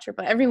football watcher,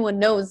 but everyone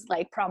knows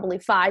like probably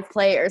 5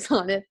 players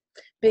on it,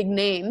 big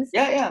names.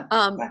 Yeah,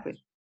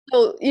 exactly.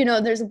 So,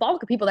 there's a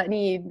bulk of people that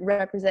need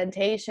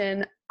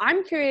representation.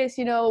 I'm curious,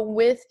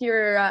 with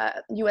your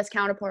U.S.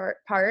 counterpart,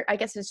 I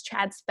guess it's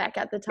Chad Speck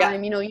at the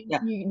time, you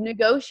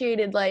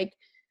negotiated like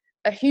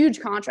a huge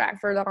contract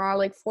for Laurent,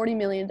 like $40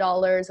 million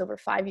over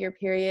a 5-year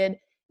period.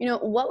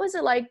 What was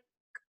it like,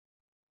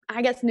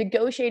 I guess,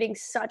 negotiating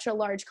such a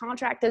large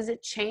contract? Does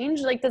it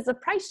change? Like, does the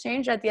price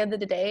change at the end of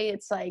the day?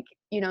 It's like,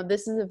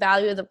 this is the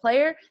value of the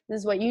player. This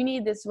is what you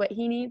need. This is what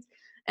he needs.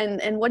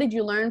 And what did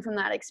you learn from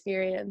that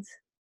experience?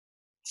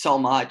 So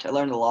much. I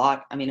learned a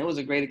lot. I mean, it was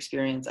a great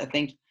experience. I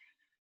think,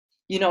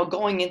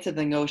 going into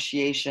the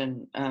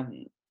negotiation,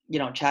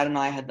 Chad and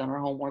I had done our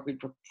homework. We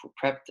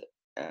prepped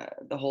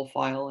the whole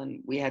file,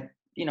 and we had,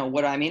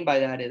 what I mean by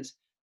that is,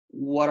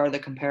 what are the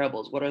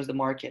comparables? What is the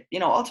market?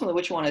 Ultimately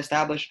what you want to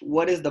establish,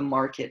 what is the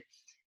market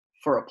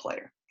for a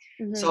player?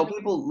 Mm-hmm. So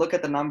people look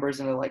at the numbers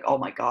and they're like, oh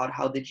my God,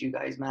 how did you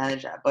guys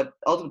manage that? But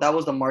ultimately that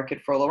was the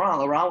market for Laurent.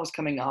 Laurent was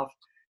coming off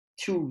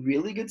 2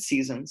 really good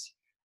seasons.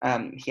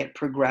 He had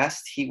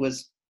progressed. He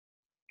was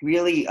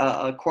really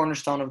a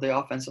cornerstone of the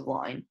offensive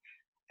line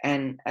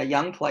and a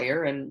young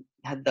player, and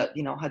had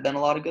done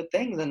a lot of good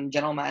things. And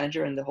general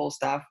manager and the whole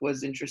staff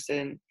was interested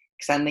in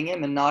extending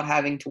him and not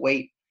having to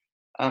wait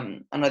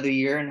another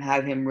year and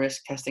have him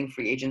risk testing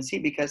free agency,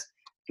 because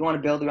you want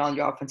to build around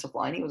your offensive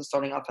line. He was a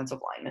starting offensive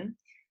lineman.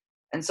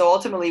 And so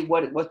ultimately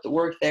what the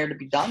work there to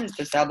be done is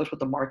to establish what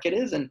the market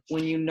is. And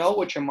when you know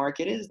what your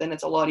market is, then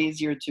it's a lot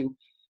easier to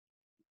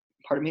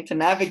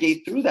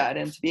navigate through that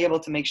and to be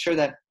able to make sure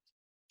that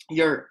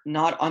you're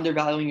not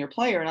undervaluing your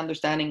player and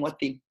understanding what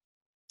the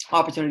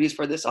opportunities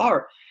for this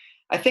are.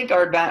 I think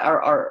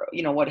our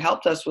what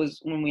helped us was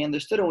when we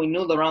understood and we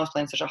knew Laurent was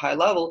playing such a high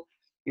level,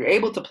 you're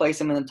able to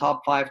place him in the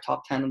top 5,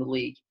 top 10 of the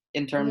league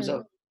in terms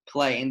of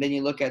play. And then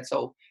you look at,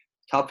 so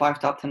top 5,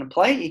 top 10 in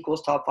play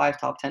equals top 5,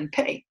 top 10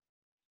 pay,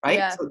 right?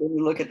 Yeah. So then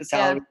you look at the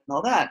salary and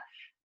all that.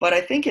 But I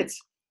think it's,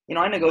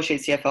 I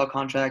negotiate CFL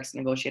contracts,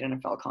 negotiate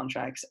NFL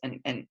contracts,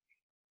 and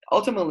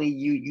ultimately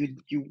you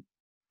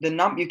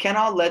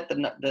cannot let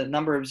the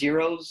number of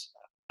zeros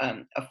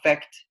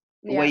affect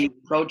the way you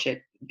approach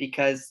it,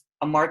 because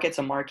a market's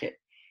a market.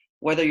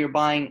 Whether you're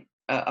buying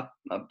a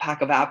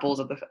pack of apples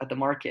at the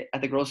market,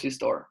 at the grocery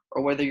store,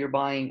 or whether you're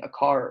buying a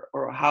car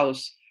or a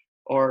house,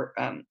 or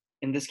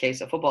in this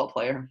case a football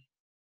player,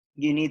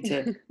 you need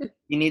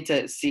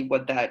to see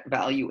what that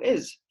value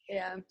is.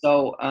 Yeah.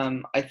 So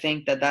I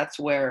think that's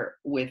where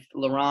with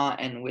Laurent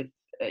and with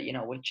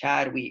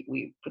Chad,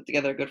 we put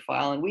together a good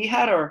file, and we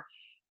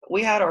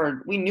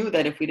knew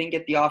that if we didn't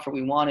get the offer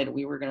we wanted,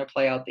 we were going to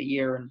play out the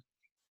year, and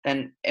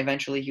then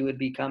eventually he would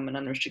become an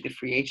unrestricted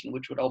free agent,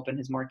 which would open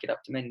his market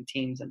up to many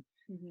teams.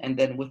 And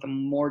then with the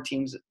more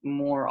teams,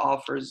 more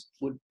offers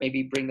would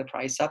maybe bring the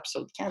price up.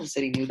 So Kansas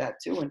City knew that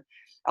too. And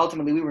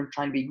ultimately we weren't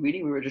trying to be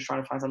greedy. We were just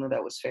trying to find something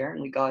that was fair,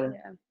 and we got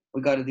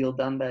a deal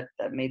done that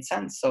made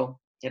sense. So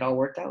it all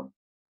worked out.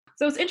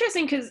 So it's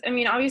interesting because, I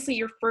mean, obviously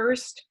your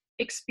first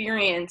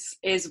experience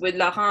is with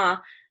Laurent,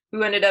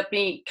 who ended up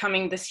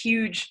becoming this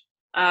huge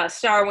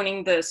star,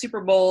 winning the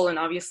Super Bowl, and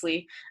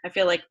obviously I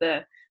feel like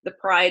the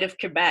pride of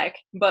Quebec.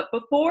 But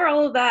before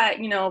all of that,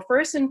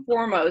 first and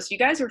foremost, you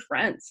guys were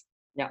friends.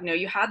 Yeah.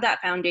 You had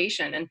that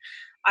foundation, and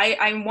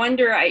I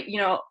wonder,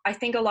 I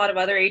think a lot of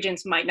other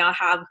agents might not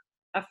have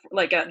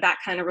that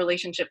kind of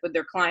relationship with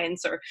their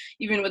clients, or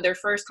even with their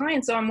first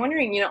clients. So I'm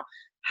wondering,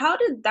 how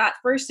did that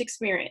first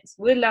experience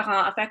with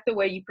Laurent affect the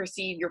way you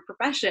perceive your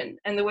profession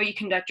and the way you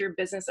conduct your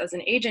business as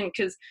an agent?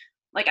 Because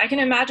I can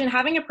imagine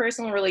having a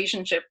personal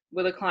relationship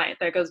with a client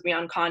that goes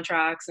beyond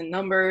contracts and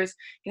numbers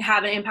can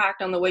have an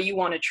impact on the way you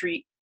want to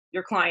treat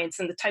your clients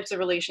and the types of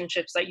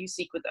relationships that you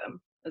seek with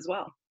them as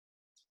well.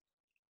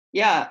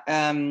 Yeah,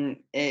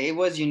 it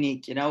was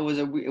unique. It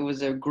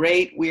was a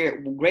great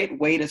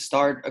way to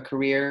start a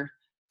career.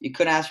 You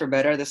couldn't ask for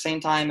better. At the same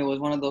time, it was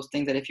one of those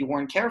things that if you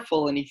weren't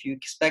careful and if you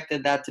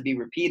expected that to be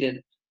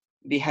repeated,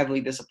 be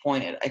heavily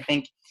disappointed. I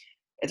think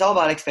it's all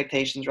about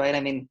expectations, right? I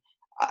mean,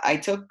 I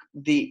took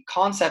the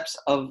concepts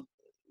of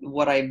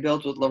what I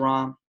built with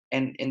Laurent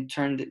and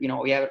turned,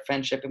 we have a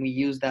friendship, and we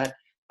use that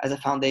as a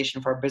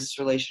foundation for our business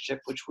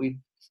relationship, which we've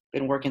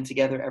been working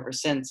together ever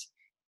since.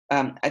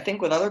 I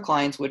think with other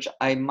clients, which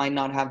I might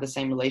not have the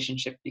same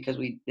relationship because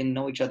we didn't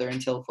know each other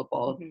until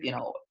football,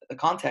 the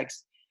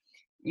context,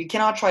 you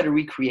cannot try to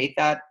recreate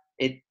that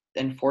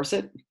and force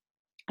it.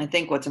 I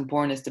think what's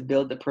important is to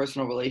build the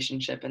personal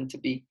relationship and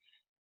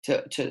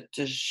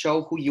to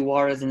show who you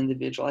are as an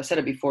individual. I said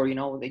it before,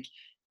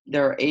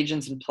 there are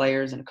agents and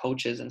players and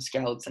coaches and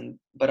scouts,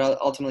 but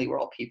ultimately we're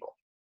all people.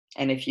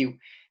 And if you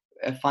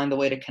find the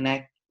way to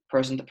connect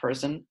person to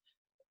person,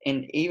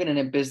 and even in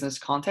a business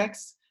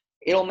context,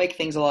 it'll make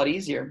things a lot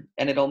easier,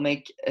 and it'll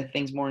make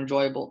things more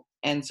enjoyable.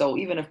 And so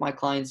even if my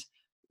clients,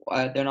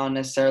 they're not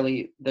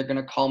necessarily, they're going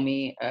to call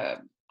me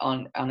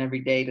on every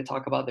day to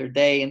talk about their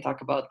day and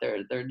talk about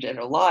their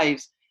general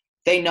lives,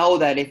 they know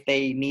that if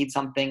they need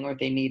something or if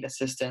they need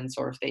assistance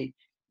or if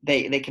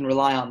they can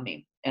rely on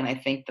me. And I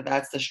think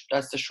that's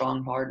the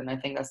strong part. And I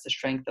think that's the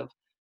strength of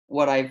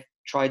what I've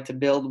tried to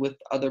build with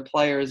other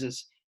players,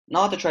 is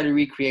not to try to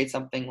recreate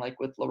something like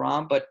with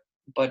Laurent,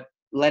 but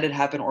let it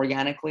happen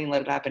organically and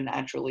let it happen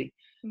naturally.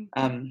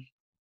 Mm-hmm.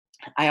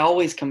 I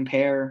always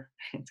compare,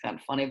 it's kind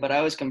of funny, but I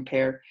always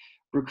compare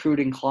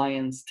recruiting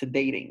clients to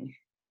dating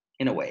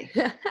in a way.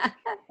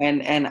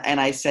 And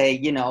I say,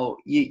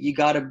 you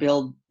got to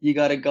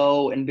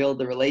go and build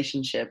the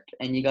relationship,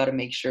 and you got to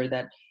make sure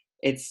that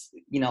it's,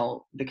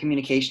 the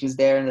communication is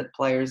there, and that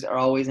players are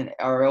always in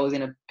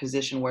a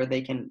position where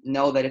they can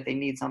know that if they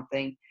need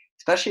something,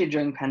 especially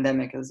during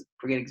pandemic, as a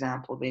great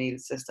example, they need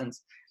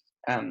assistance,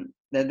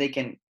 that they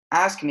can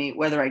ask me.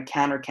 Whether I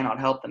can or cannot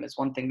help them is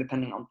one thing,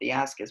 depending on what the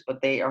ask is,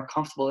 but they are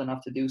comfortable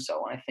enough to do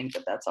so. And I think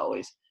that that's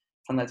always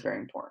something that's very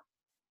important.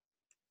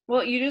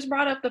 Well, you just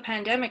brought up the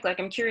pandemic.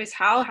 I'm curious,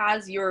 how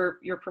has your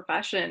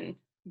profession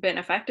been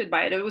affected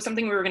by it? It was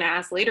something we were going to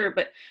ask later,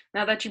 but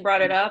now that you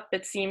brought it up,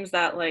 it seems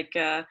that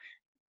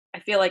I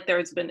feel like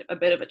there's been a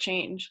bit of a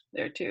change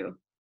there too.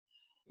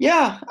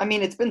 Yeah, I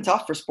mean, it's been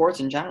tough for sports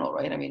in general,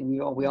 right? I mean,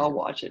 we all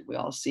watch it, we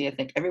all see. I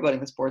think everybody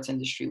in the sports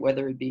industry,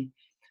 whether it be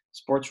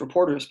sports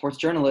reporters, sports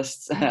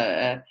journalists,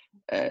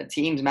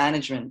 teams,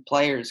 management,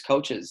 players,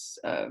 coaches,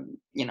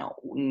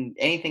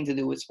 anything to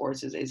do with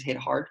sports is hit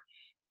hard.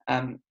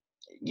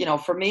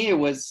 For me, it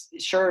was,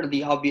 sure,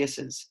 the obvious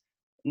is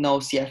no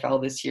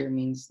CFL this year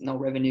means no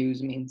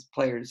revenues, means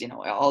players,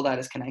 all that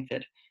is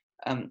connected.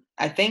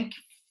 I think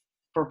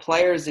for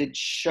players, it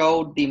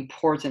showed the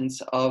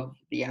importance of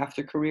the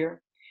after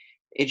career.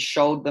 It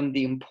showed them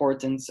the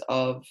importance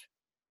of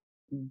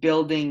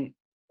building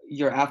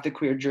your after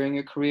career during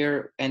your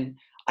career. And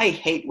I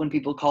hate when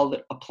people call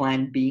it a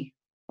plan B,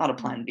 not a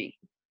plan B.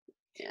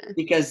 Yeah.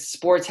 Because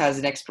sports has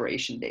an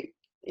expiration date.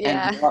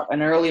 Yeah. And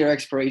an earlier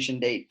expiration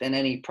date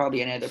than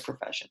probably any other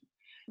profession.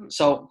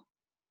 So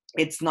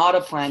it's not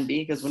a plan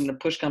B, because when the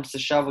push comes to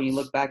shove, when you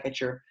look back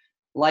at your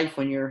life,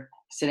 when you're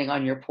sitting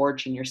on your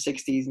porch in your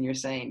 60s and you're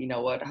saying, you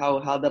know what, how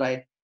did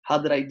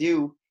I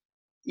do?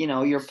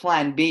 Your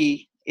plan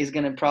B is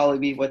going to probably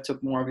be what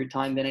took more of your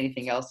time than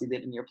anything else you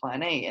did in your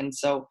plan A. And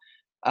so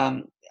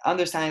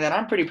understanding that,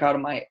 I'm pretty proud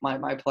of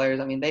my players.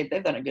 I mean, they've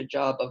done a good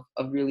job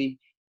of really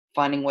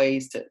finding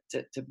ways to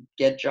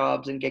get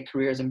jobs and get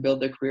careers and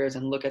build their careers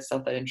and look at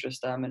stuff that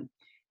interests them. And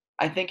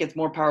I think it's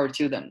more power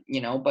to them,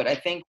 but I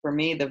think for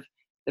me, the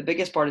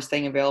biggest part is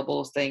staying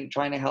available,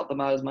 trying to help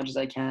them out as much as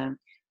I can.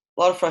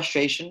 A lot of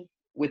frustration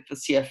with the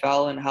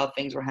CFL and how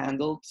things were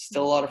handled.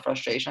 Still a lot of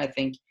frustration. I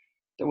think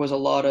there was a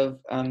lot of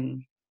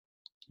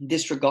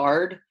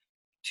disregard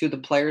to the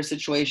player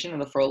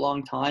situation for a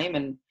long time,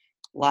 and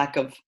lack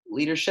of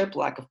leadership,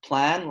 lack of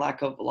plan,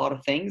 lack of a lot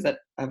of things that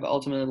have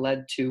ultimately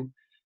led to,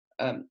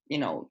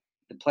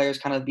 the players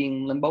kind of being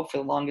in limbo for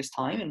the longest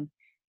time. And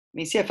I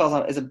mean,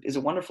 CFL is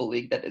a wonderful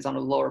league that is on a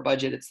lower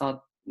budget. It's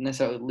not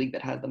necessarily a league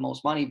that has the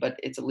most money, but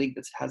it's a league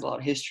that has a lot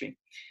of history.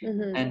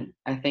 Mm-hmm. And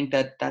I think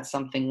that that's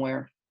something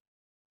where,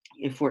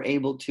 if we're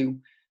able to,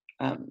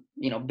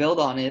 build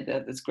on it,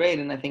 that's great.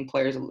 And I think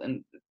players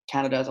in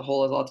Canada as a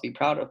whole has a lot to be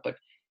proud of. But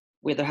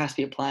there has to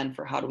be a plan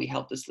for how do we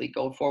help this league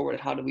go forward,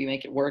 how do we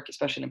make it work,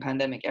 especially in a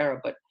pandemic era.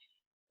 But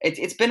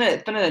it's been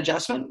an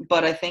adjustment.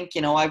 But I think,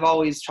 you know, I've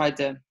always tried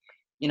to,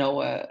 you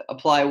know,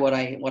 apply what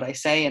I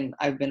say, and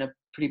I've been a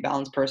pretty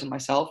balanced person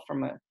myself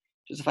from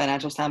just a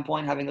financial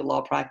standpoint, having the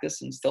law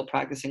practice and still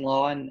practicing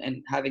law,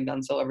 and having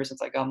done so ever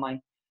since I got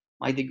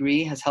my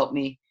degree has helped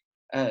me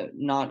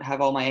not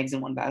have all my eggs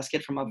in one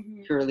basket from a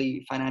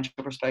purely financial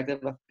perspective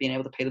of being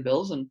able to pay the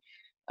bills. And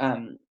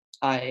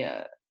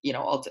you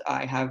know,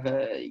 I have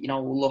you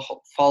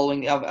know,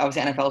 following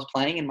obviously NFL is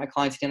playing, and my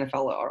clients in the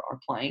NFL are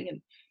playing,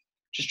 and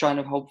just trying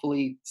to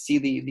hopefully see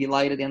the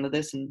light at the end of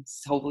this, and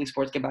hopefully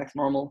sports get back to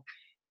normal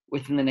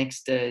within the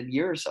next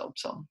year or so.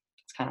 So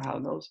that's kind of how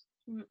it goes.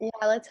 Yeah,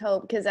 let's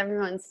hope, because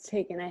everyone's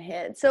taking a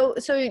hit. So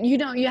you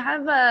know, you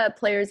have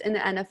players in the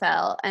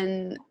NFL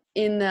and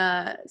in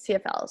the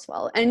CFL as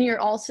well, and you're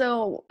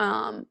also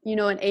you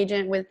know, an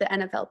agent with the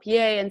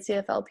NFLPA and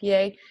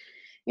CFLPA.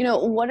 You know,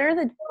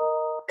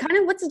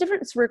 what's the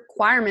difference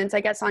requirements, I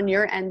guess, on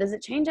your end? Does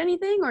it change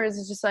anything, or is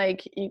it just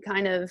like you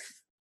kind of,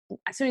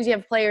 as soon as you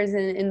have players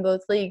in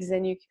both leagues,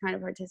 then you can kind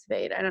of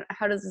participate?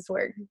 How does this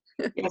work?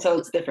 Yeah, so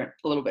it's different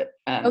a little bit.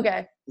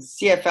 Okay.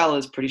 CFL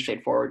is pretty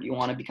straightforward. You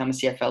want to become a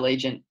CFL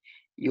agent,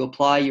 you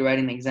apply, you write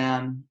an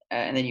exam,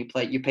 and then you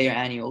pay your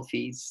annual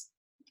fees.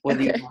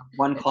 Whether you have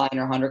one client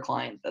or 100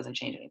 clients, doesn't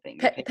change anything.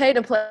 Pay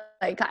to play,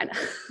 kind of.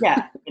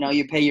 Yeah, you know,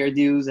 you pay your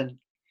dues, and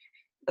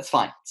that's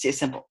fine. It's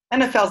simple.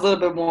 NFL is a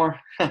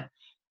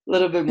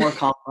little bit more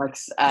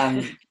complex.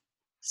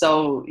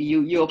 So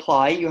you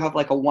apply. You have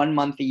like a 1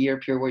 month a year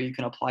period where you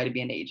can apply to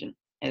be an agent,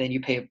 and then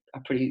you pay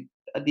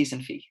a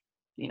decent fee,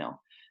 you know, a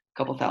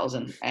couple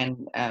thousand,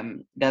 and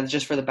that's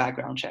just for the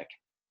background check.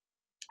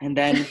 And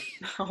then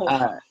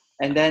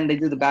and then they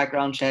do the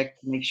background check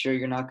to make sure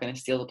you're not going to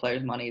steal the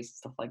players' money and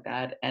stuff like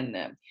that. And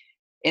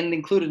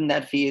included in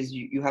that fee is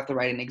you have to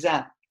write an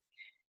exam,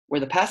 where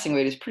the passing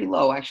rate is pretty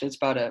low. Actually, it's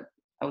about I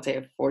would say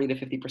a 40 to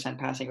 50%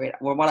 passing rate,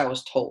 or what I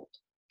was told.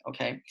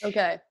 Okay.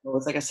 Well,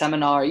 it's like a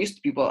seminar. It used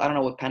to be, I don't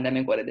know what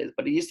pandemic, what it is,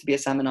 but it used to be a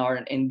seminar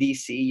in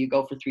DC. You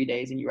go for 3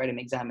 days and you write an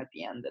exam at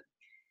the end. And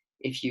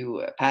if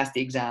you pass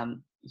the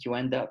exam, you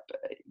end up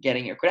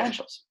getting your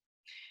credentials.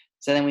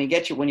 So then when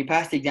you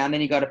pass the exam,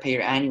 then you got to pay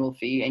your annual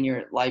fee and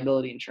your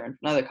liability insurance,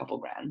 another couple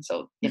grand.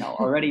 So, you know,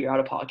 already you're out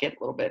of pocket a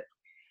little bit.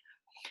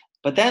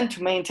 But then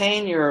to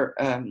maintain your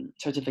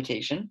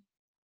certification,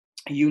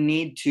 you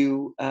need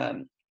to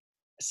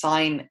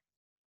sign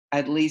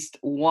at least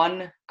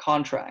one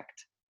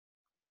contract,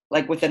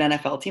 like with an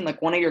NFL team.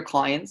 Like one of your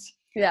clients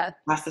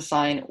has to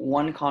sign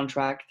one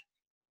contract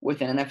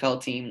with an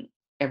NFL team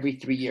every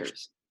 3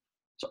 years.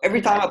 So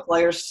every time one of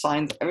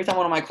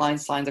my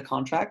clients signs a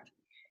contract,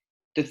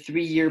 the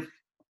 3-year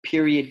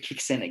period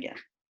kicks in again.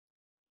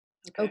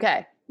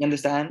 Okay. You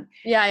understand?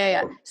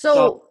 Yeah.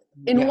 So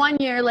in 1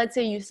 year, let's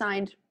say you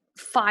signed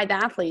 5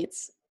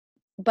 athletes,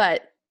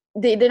 but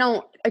they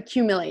don't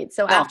accumulate.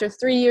 So after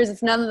 3 years,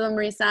 if none of them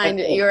re-signed,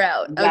 you're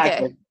out.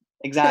 Exactly. Okay.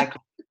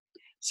 Exactly.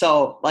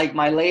 So like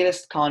my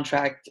latest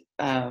contract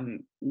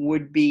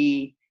would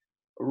be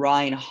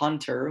Ryan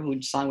Hunter,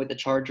 who signed with the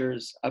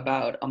Chargers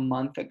about a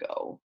month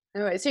ago.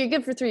 All right, so you're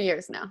good for 3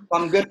 years now.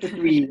 I'm good for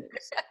 3 years.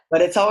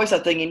 But it's always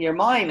something in your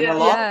mind. And a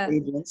lot of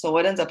agents, so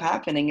what ends up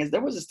happening is there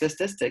was a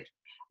statistic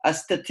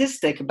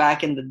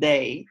back in the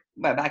day,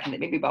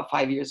 maybe about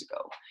 5 years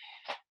ago,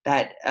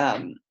 that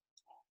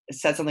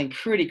said something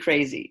pretty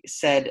crazy.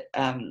 Said,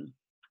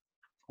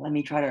 let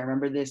me try to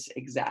remember this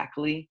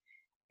exactly.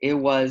 It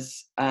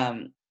was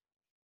 50%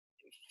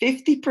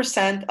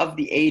 of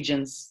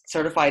the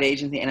certified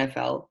agents in the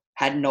NFL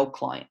had no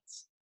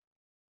clients.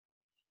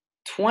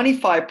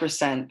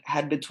 25%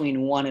 had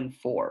between 1 and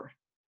 4.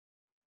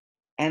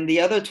 And the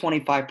other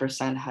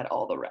 25% had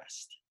all the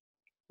rest.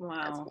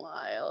 Wow. That's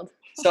wild.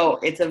 So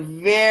it's a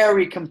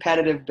very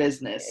competitive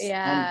business.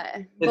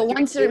 Yeah. But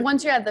once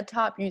you're at the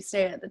top, you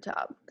stay at the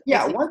top.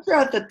 Yeah, once you're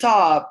at the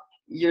top,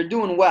 you're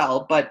doing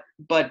well. But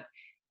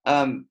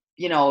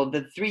you know,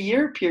 the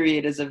 3-year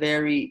period is a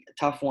very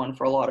tough one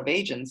for a lot of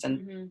agents.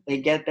 And they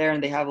get there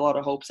and they have a lot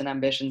of hopes and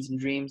ambitions and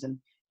dreams. And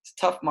it's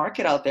a tough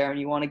market out there. And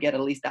you want to get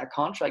at least that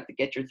contract to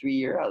get your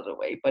 3-year out of the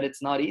way. But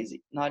it's not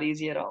easy. Not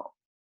easy at all.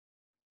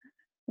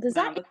 Does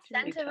that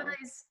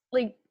incentivize,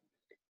 like,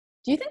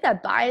 do you think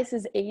that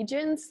biases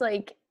agents?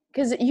 Like,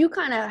 because you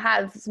kind of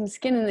have some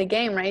skin in the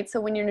game, right?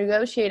 So when you're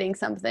negotiating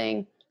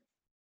something,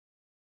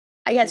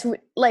 I guess,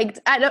 like,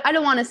 I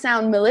don't want to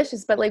sound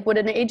malicious, but like, would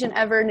an agent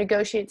ever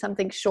negotiate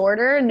something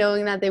shorter,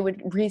 knowing that they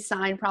would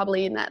re-sign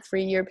probably in that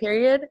 3-year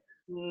period?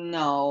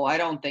 No, I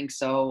don't think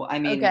so. I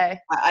mean, okay.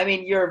 I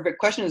mean, your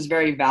question is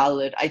very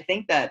valid. I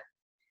think that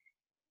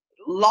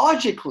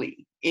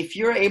logically, if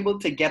you're able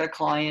to get a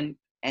client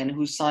and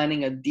who's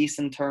signing a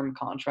decent term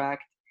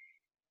contract,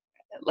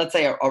 let's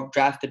say a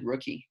drafted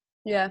rookie,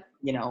 you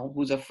know,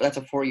 that's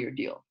a 4-year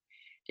deal.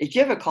 If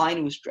you have a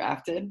client who's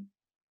drafted,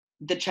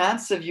 the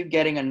chances of you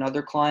getting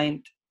another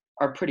client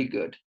are pretty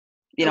good.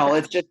 You know,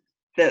 it's just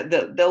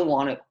they'll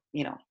want it.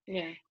 You know,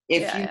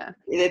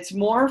 it's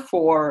more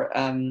for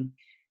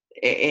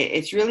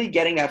it's really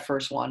getting that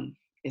first one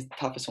is the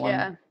toughest one.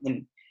 Yeah.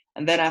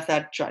 And then after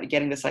that,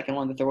 getting the second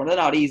one, the third one, they're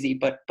not easy,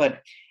 but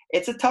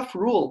it's a tough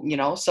rule,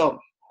 So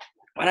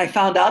when I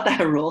found out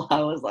that rule,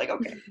 I was like,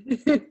 okay,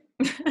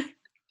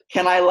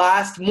 can I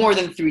last more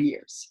than 3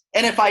 years?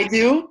 And if I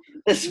do,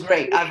 this is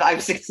great.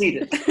 I've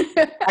succeeded.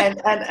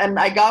 And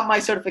I got my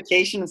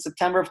certification in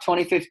September of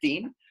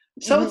 2015.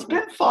 So it's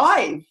been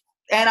 5,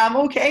 and I'm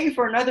okay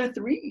for another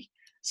 3.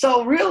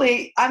 So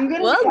really, I'm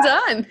going to well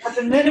done. At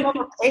the minimum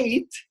of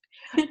 8,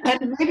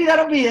 and maybe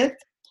that'll be it.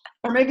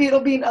 Or maybe it'll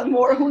be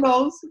more, who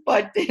knows,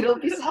 but it'll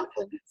be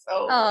something.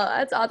 So, oh,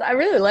 that's awesome. I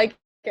really like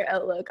your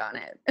outlook on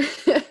it.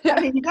 I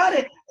mean, you got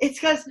it. It's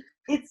because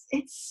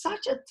it's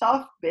such a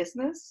tough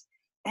business,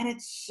 and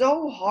it's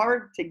so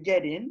hard to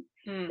get in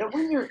that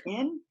when you're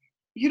in,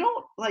 you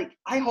don't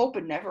I hope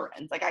it never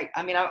ends.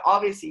 I mean,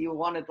 obviously you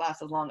want it to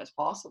last as long as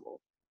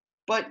possible,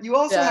 but you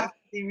also have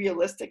to be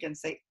realistic and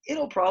say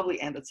it'll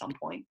probably end at some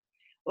point.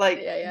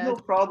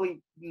 You'll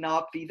probably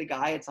not be the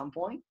guy at some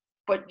point,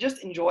 but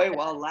just enjoy it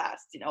while it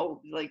lasts.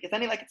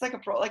 It's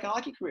like a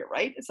hockey career,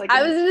 right? It's like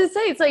I was gonna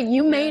say, it's like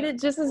you made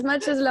it just as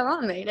much as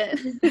Laurent made it.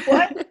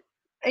 What?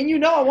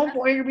 And at one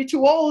point you're gonna be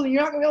too old and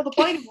you're not gonna be able to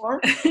play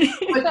anymore.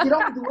 But you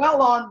don't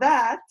dwell on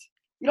that.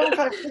 You don't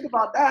try to think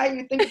about that.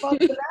 You think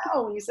about it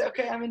now, and you say,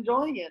 "Okay, I'm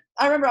enjoying it."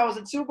 I remember I was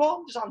at Super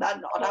Bowl. Just on that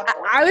note,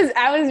 I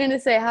was gonna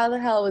say, how the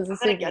hell was the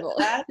Super Bowl?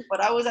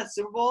 But I was at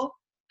Super Bowl,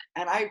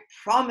 and I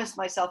promised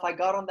myself I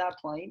got on that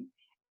plane,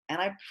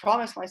 and I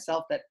promised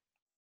myself that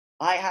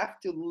I have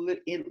to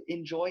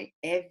enjoy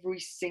every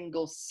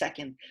single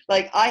second.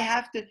 I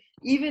have to,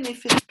 even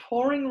if it's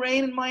pouring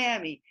rain in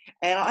Miami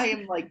and I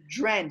am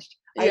drenched.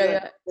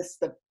 It's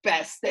the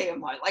best day of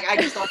my life. I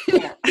just don't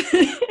care.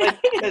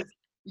 Because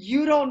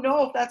you don't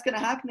know if that's going to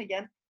happen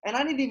again. And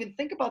I didn't even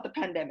think about the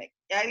pandemic.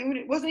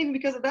 It wasn't even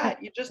because of that.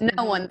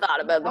 No one thought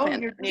about the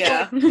pandemic.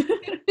 Yeah.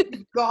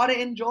 You got to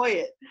enjoy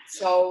it.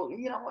 So,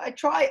 I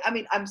try. I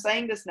mean, I'm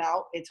saying this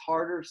now. It's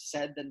harder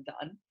said than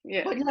done.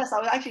 Yeah. But yes,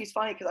 it's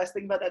funny because I was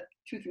thinking about that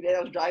 2-3 days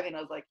I was driving.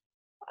 I was like,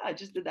 I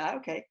just did that.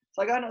 Okay.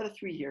 So I got another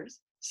 3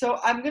 years. So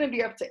I'm going to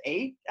be up to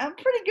 8. I'm a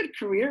pretty good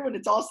career when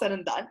it's all said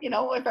and done,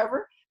 if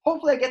ever.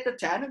 Hopefully I get to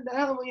 10 and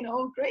then,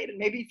 great. And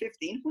maybe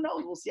 15. Who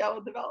knows? We'll see how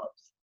it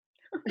develops.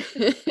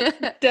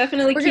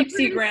 Definitely keeps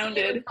you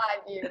grounded.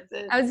 5 years.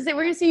 I was gonna say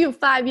we're gonna see you in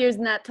 5 years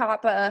in that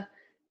top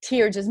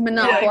tier, just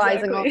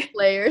monopolizing all the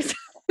players.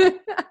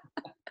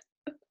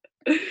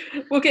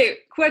 Okay,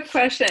 quick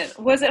question: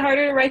 was it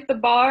harder to write the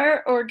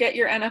bar or get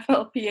your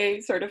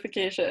NFLPA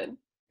certification?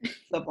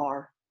 The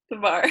bar. The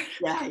bar.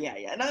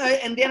 Yeah. No,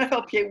 and the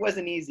NFLPA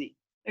wasn't easy.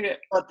 Okay.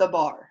 But the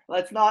bar.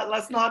 Let's not.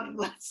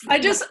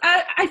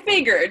 I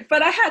figured,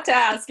 but I had to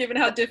ask, given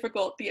how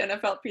difficult the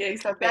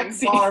NFLPA thing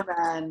seems. Bar,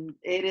 man,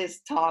 it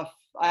is tough.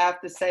 I have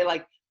to say,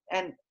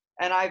 and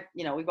I've,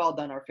 we've all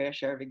done our fair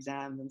share of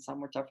exams, and some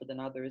were tougher than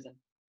others. And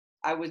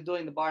I was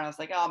doing the bar, and I was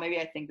like, oh, maybe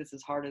I think this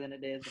is harder than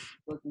it is. And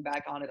looking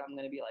back on it, I'm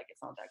gonna be like,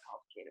 it's not that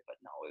complicated. But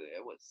no,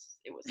 it was.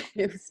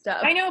 It was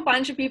tough. I know a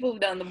bunch of people who've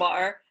done the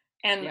bar,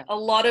 and a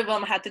lot of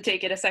them had to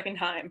take it a second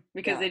time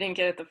because they didn't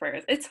get it the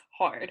first. It's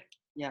hard.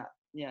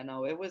 Yeah,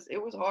 no, it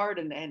was hard,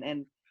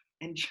 and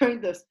during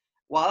this,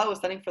 while I was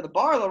studying for the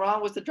bar,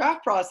 Laurent, was the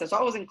draft process.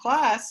 I was in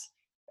class,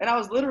 and I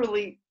was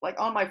literally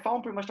on my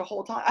phone pretty much the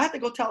whole time. I had to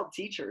go tell the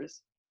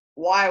teachers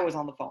why I was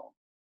on the phone,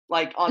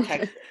 on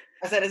text.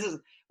 I said,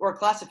 we're a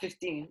class of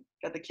 15.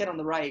 Got the kid on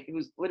the right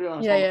who's literally on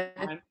his phone all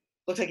the time.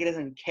 Looks like he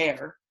doesn't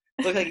care.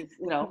 Looks like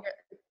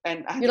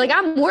and you're like,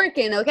 I'm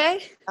working,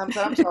 okay? I'm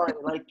sorry.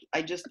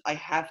 I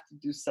have to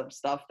do some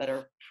stuff that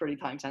are pretty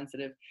time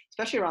sensitive,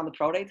 especially around the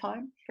pro day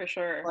time. For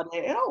sure. But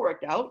it all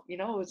worked out. It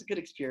was a good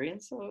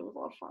experience, so it was a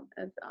lot of fun.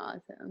 That's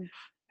awesome.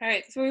 All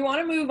right, so we want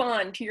to move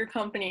on to your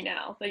company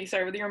now that you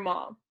started with your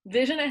mom,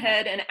 Vision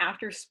Ahead and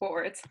After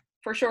Sports.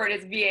 For short,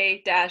 it's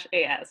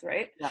VA-AS,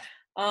 right? Yeah.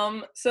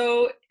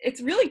 So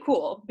it's really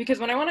cool because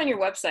when I went on your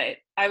website,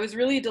 I was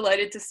really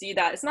delighted to see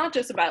that it's not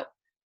just about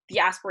the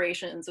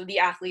aspirations of the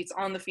athletes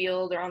on the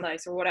field or on the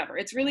ice or whatever.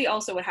 It's really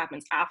also what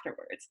happens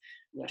afterwards,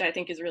 which I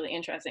think is really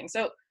interesting.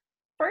 So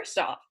first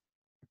off,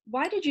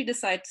 why did you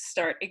decide to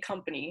start a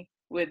company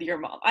with your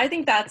mom? I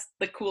think that's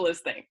the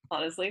coolest thing,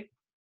 honestly.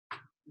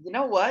 You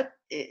know what?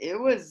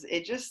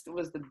 It just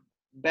was the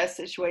best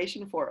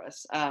situation for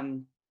us. My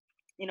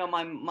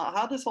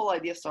how this whole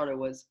idea started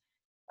was,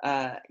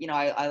 I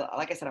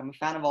like I said, I'm a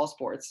fan of all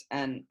sports,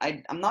 and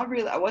I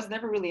was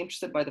never really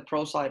interested by the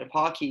pro side of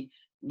hockey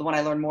when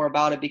I learned more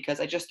about it, because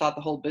I just thought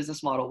the whole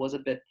business model was a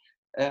bit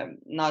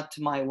not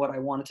to what I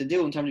wanted to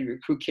do in terms of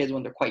recruit kids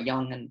when they're quite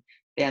young and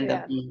they end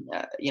up being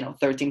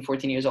 13,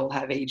 14 years old,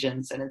 have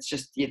agents, and it's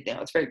just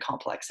it's very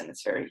complex and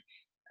it's very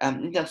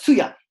too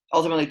young.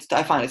 Ultimately,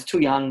 I find it's too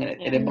young,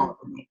 and it bothered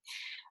me.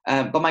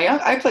 But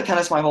I played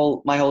tennis my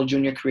whole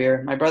junior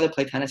career. My brother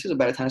played tennis. He was a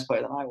better tennis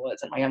player than I was,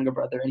 and my younger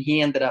brother, and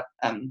he ended up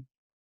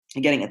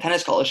getting a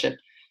tennis scholarship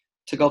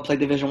to go play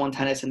Division I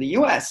tennis in the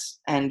U.S.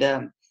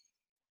 And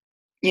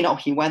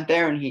he went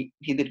there and he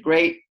did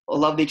great. I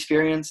loved the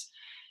experience,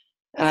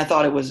 and I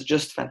thought it was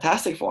just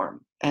fantastic for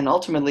him. And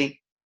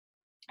ultimately,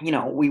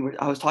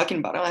 I was talking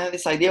about it. I had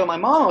this idea with my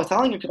mom. I was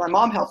telling her because my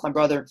mom helped my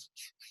brother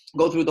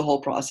go through the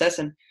whole process,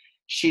 and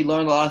she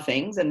learned a lot of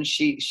things, and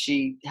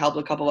she helped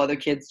a couple of other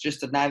kids just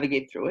to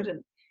navigate through it.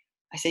 And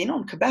I say,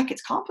 in Quebec,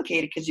 it's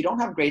complicated because you don't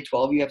have grade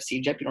 12, you have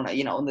CEGEP, you don't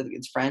have,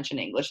 it's French and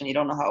English, and you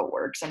don't know how it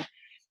works. And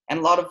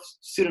a lot of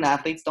student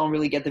athletes don't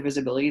really get the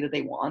visibility that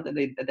they want, that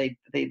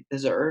they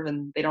deserve,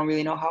 and they don't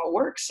really know how it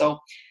works. So,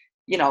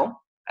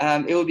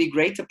 it would be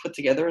great to put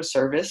together a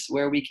service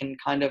where we can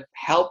kind of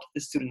help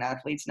the student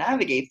athletes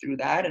navigate through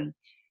that and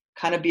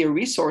kind of be a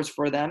resource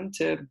for them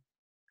to,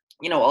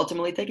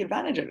 ultimately take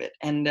advantage of it.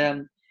 And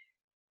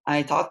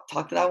I talked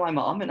to that with my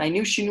mom, and I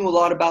knew she knew a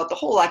lot about the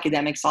whole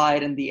academic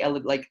side and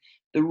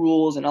the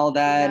rules and all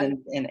that,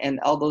 and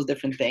all those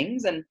different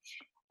things. And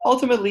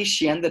ultimately,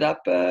 she ended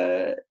up,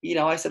 I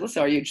said,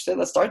 listen, are you interested?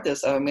 Let's start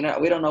this. I mean,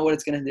 we don't know what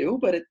it's going to do,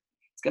 but it's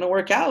going to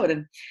work out.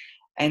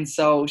 And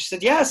so she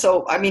said, yeah.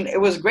 So, I mean, it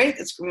was great.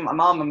 It's my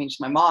mom. I mean, she's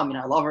my mom,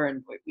 I love her,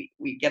 and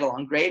we get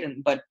along great.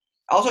 But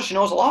also she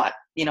knows a lot,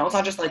 it's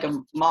not just like a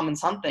mom and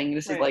son thing.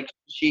 This is like,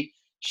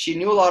 she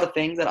knew a lot of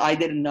things that I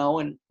didn't know.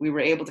 And we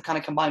were able to kind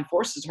of combine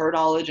forces, her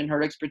knowledge and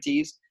her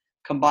expertise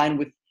combined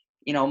with,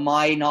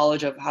 my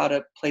knowledge of how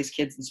to place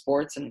kids in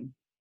sports and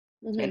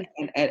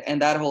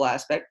that whole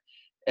aspect.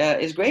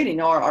 Is great.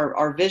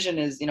 Our vision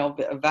is,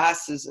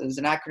 VAS is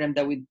an acronym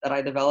that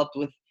I developed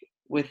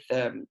with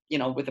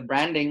the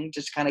branding,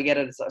 just kind of get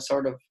it as a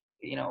sort of,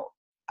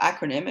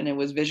 acronym. And it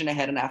was vision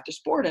ahead and after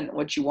sport. And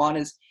what you want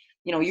is,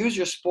 use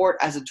your sport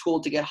as a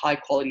tool to get high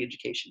quality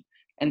education.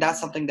 And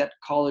that's something that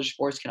college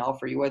sports can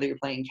offer you, whether you're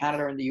playing in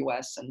Canada or in the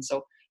US. And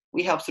so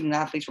we help student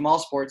athletes from all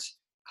sports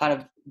kind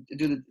of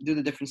do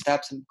the different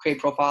steps and create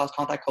profiles,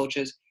 contact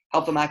coaches,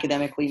 help them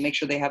academically, make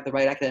sure they have the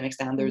right academic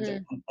standards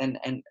and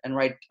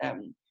right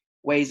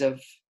ways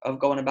of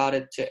going about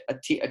it to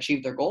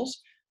achieve their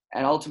goals.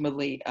 And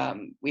ultimately,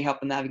 we help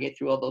them navigate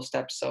through all those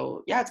steps.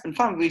 So yeah, it's been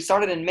fun. We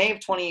started in May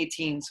of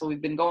 2018, so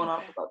we've been going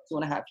on for about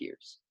 2.5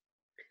 years.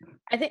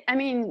 I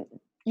mean,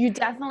 you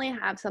definitely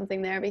have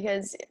something there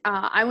because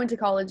I went to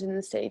college in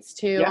the States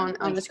too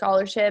on the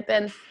scholarship,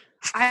 and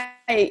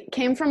I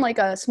came from like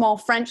a small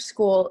French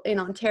school in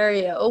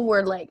Ontario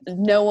where like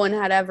no one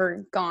had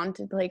ever gone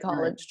to play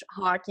college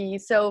hockey.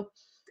 So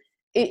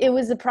it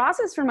was a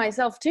process for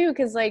myself too,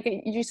 because like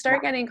you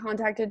start getting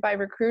contacted by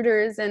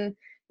recruiters, and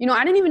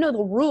I didn't even know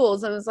the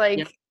rules. I was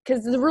like,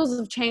 because the rules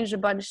have changed a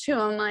bunch too.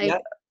 I'm like,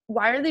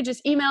 why are they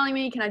just emailing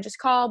me? Can I just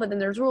call? But then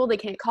there's a rule they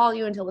can't call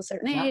you until a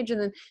certain age,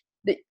 and then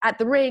at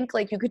the rink,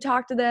 like you could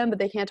talk to them, but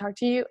they can't talk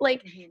to you.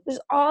 Like there's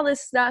all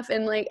this stuff,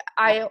 and like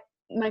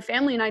my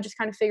family and I just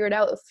kind of figured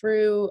out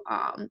through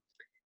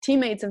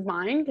teammates of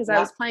mine, because I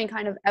was playing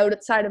kind of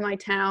outside of my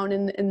town,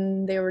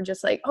 and they were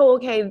just like, oh,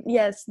 okay,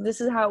 yes, this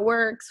is how it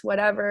works,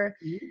 whatever.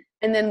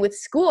 And then with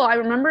school, I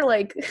remember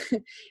like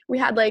we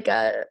had like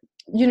a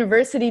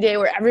university day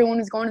where everyone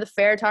was going to the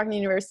fair talking to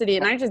university,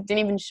 and I just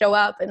didn't even show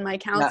up, and my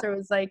counselor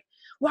was like,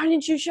 why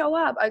didn't you show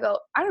up? I go,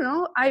 I don't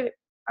know,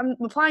 I'm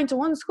applying to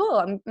one school,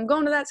 I'm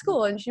going to that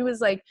school. And she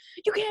was like,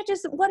 you can't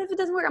just, what if it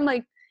doesn't work? I'm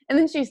like, and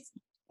then she's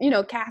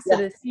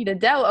casted a seed of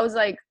doubt. I was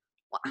like,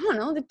 well, I don't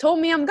know, they told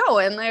me I'm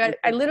going. Like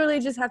I literally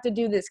just have to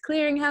do this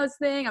clearinghouse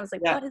thing. I was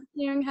like, what is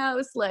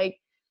clearinghouse? Like,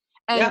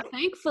 and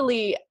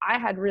thankfully I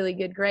had really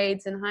good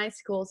grades in high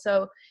school,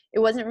 so it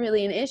wasn't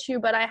really an issue.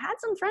 But I had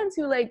some friends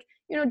who like,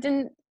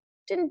 didn't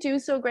do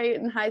so great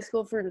in high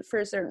school for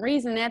a certain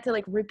reason. They had to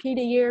like repeat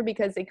a year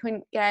because they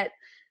couldn't get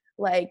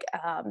like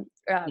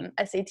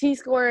SAT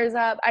scores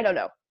up. I don't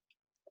know.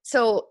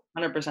 So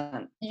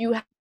 100%. You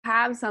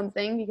have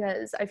something,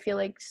 because I feel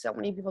like so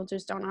many people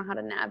just don't know how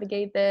to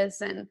navigate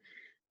this, and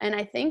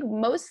I think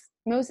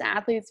most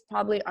athletes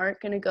probably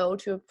aren't going to go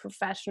to a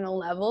professional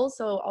level.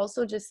 So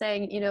also just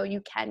saying,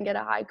 you can get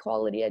a high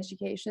quality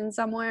education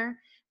somewhere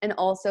and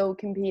also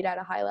compete at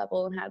a high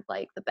level and have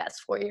like the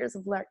best 4 years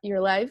of your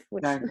life,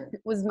 which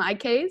was my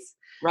case.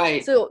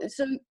 Right. So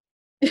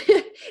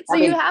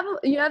you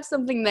have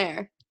something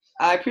there.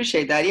 I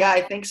appreciate that. Yeah,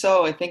 I think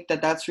so. I think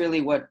that's really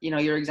what,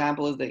 your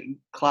example is the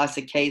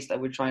classic case that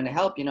we're trying to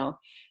help.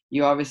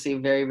 You obviously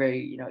very,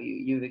 very,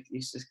 you're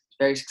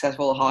very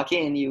successful at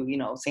hockey,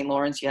 and St.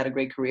 Lawrence, you had a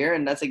great career,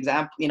 and that's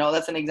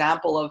an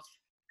example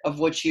of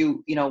what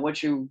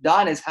what you've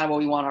done is kind of what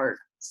we want our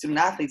student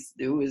athletes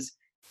to do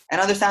and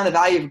understand the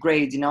value of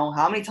grades.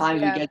 How many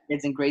times we get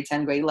kids in grade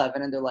 10, grade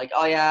 11, and they're like,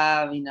 oh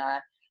yeah,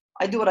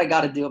 I do what I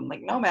got to do. I'm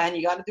like, no, man,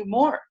 you got to do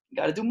more. You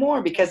got to do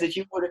more, because if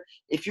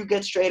you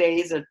get straight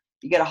A's, or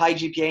you get a high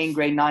GPA in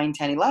grade 9,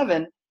 10,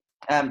 11,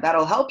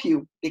 that'll help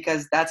you,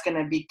 because that's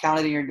going to be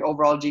counted in your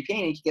overall GPA,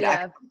 and you can get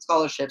academic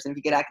scholarships. And if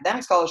you get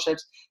academic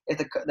scholarships, if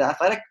the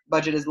athletic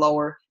budget is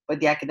lower, but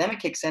the academic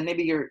kicks in,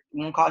 maybe it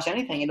won't cost you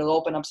anything. It'll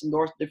open up some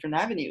doors to different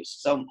avenues.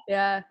 So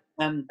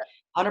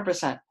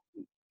 100%.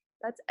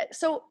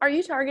 So are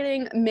you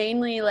targeting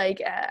mainly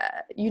like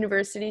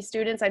university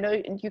students? I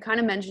know you kind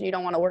of mentioned you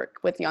don't want to work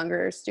with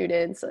younger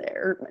students,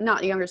 or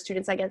not younger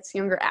students, I guess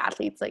younger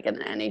athletes like in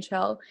the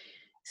NHL.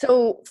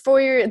 So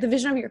for the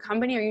vision of your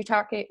company, are you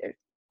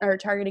are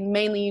targeting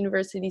mainly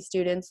university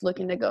students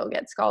looking to go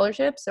get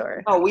scholarships,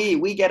 or? No,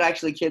 we get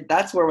actually kids.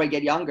 That's where we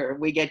get younger.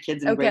 We get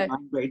kids in grade Okay.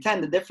 9, grade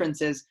 10. The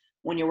difference is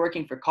when you're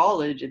working for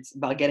college, it's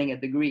about getting a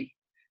degree.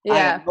 I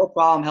have Yeah. no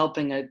problem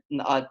helping a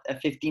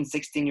 15,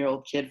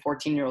 16-year-old kid,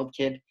 14-year-old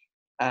kid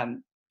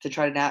to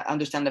try to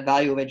understand the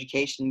value of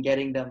education,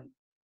 getting them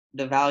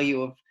the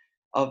value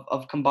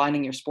of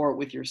combining your sport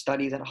with your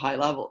studies at a high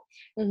level.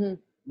 Hmm.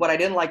 What I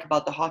didn't like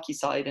about the hockey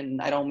side, and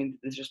I don't mean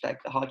to disrespect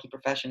the hockey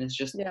profession, is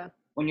just Yeah.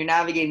 when you're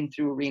navigating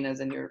through arenas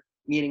and you're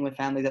meeting with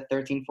families at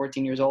 13,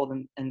 14 years old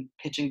and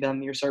pitching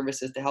them your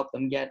services to help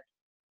them get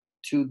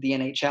to the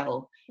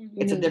NHL,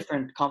 it's a Mhm.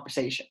 different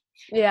conversation.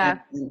 Yeah.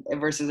 And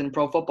versus in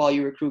pro football,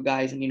 you recruit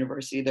guys in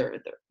university, they're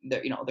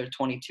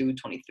 22,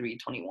 23,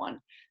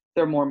 21.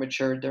 They're more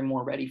mature, they're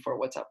more ready for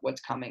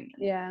what's coming.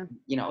 Yeah.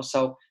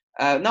 So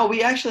no,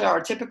 we actually, our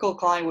typical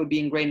client would be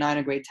in grade 9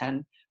 or grade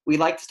 10. We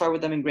like to start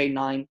with them in grade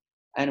 9,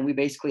 and we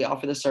basically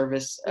offer the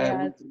service.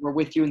 Yeah. We're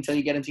with you until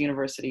you get into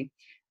university.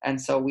 And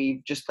so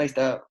we just placed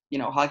a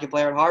hockey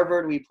player at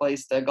Harvard. We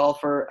placed a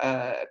golfer,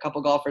 a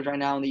couple golfers right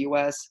now in the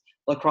U.S.,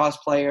 lacrosse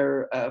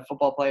player,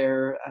 football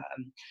player.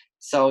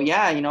 So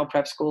yeah,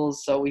 prep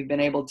schools. So we've been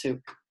able to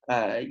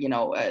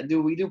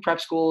we do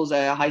prep schools,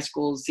 high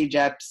schools,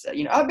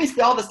 CJEPs,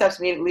 basically all the steps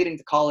leading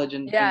to college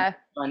and Yeah.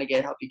 trying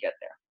to help you get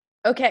there.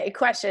 Okay,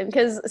 question,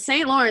 because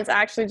St. Lawrence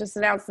actually just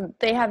announced that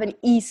they have an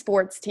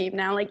esports team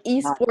now. Like,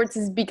 esports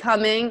is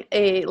becoming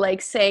a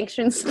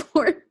sanctioned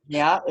sport.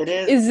 Yeah, it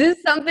is. Is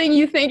this something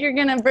you think you're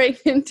gonna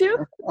break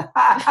into?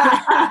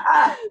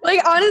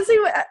 Honestly,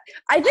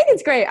 I think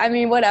it's great. I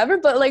mean, whatever.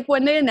 But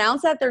when they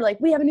announced that, they're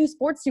like, "We have a new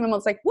sports team." I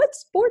was like, "What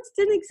sports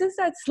didn't exist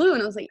at SLU?"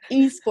 And I was like,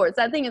 "Esports."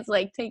 I think it's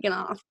taking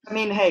off. I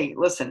mean, hey,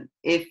 listen.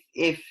 If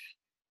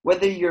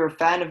whether you're a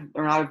fan of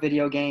or not of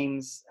video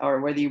games,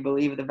 or whether you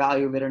believe the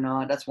value of it or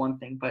not, that's one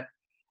thing. But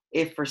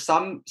if for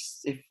some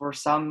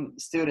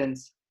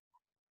students,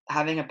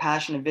 having a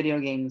passion of video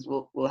games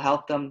will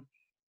help them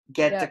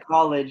get to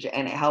college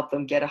and help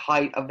them get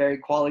a very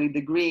quality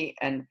degree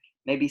and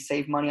maybe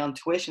save money on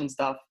tuition and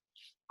stuff,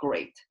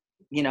 great.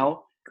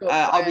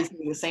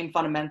 Obviously the same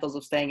fundamentals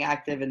of staying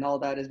active and all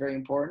that is very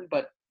important.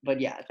 But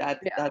yeah,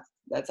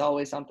 that's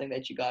always something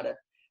that you gotta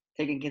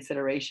take in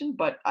consideration.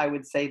 But I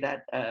would say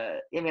that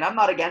I'm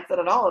not against it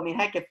at all. I mean,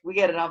 heck, if we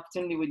get an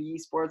opportunity with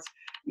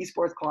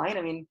esports client,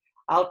 I mean,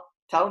 I'll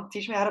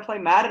teach me how to play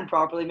Madden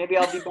properly. Maybe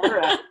I'll be better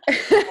at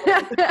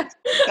it.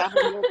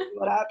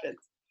 What happens.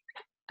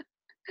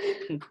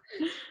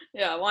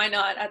 Yeah, why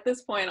not? At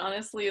this point,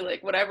 honestly,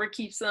 whatever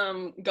keeps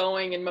them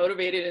going and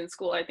motivated in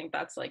school, I think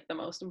that's the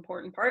most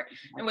important part.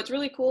 And what's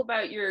really cool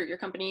about your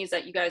company is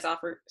that you guys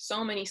offer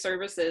so many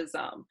services.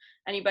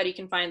 Anybody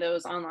can find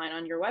those online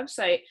on your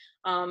website.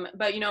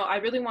 But I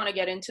really want to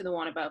get into the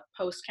one about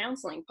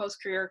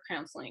post-career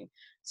counseling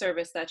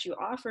service that you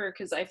offer,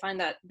 because I find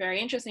that very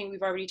interesting.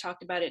 We've already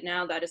talked about it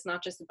now, that it's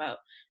not just about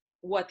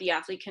what the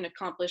athlete can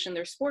accomplish in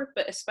their sport,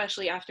 but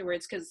especially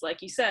afterwards, because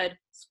like you said,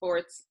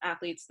 sports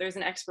athletes, there's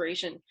an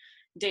expiration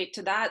date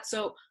to that.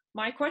 So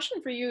my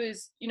question for you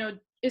is,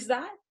 is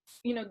that,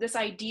 this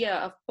idea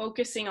of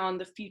focusing on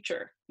the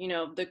future,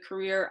 the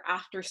career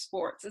after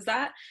sports, is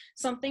that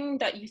something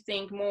that you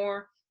think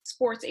more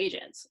sports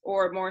agents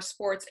or more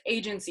sports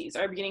agencies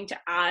are beginning to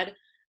add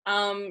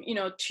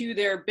to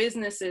their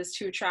businesses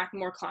to attract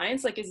more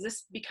clients? Is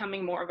this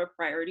becoming more of a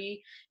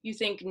priority, you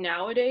think,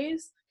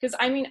 nowadays? Because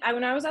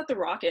when I was at the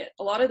Rocket,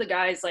 a lot of the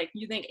guys,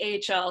 you think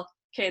AHL,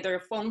 okay, they're a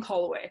phone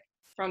call away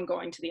from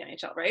going to the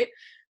NHL, right?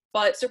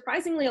 But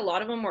surprisingly, a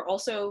lot of them were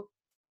also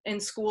in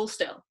school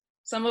still.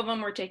 Some of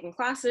them were taking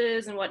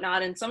classes and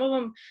whatnot, and some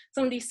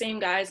of these same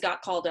guys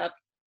got called up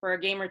for a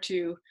game or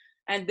two,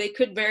 and they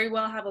could very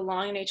well have a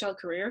long NHL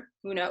career,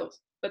 who knows?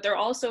 But they're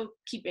also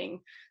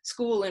keeping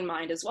school in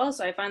mind as well.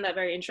 So I find that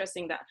very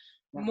interesting that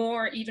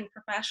more even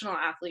professional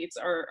athletes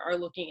are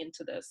looking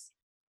into this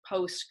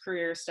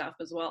post-career stuff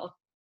as well.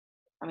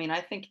 I mean,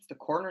 I think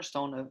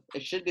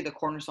it should be the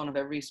cornerstone of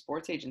every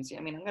sports agency.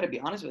 I mean, I'm going to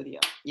be honest with you.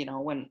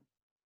 When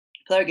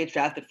a player gets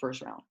drafted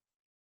first round,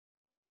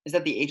 is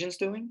that the agent's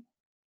doing?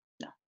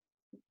 No,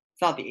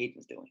 it's not the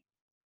agent's doing.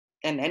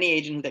 And any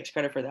agent who takes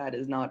credit for that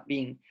is not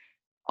being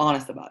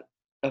honest about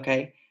it.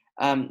 Okay.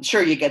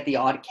 Sure, you get the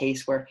odd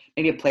case where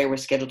maybe a player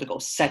was scheduled to go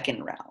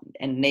second round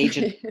and an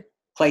agent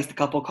placed a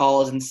couple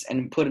calls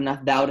and put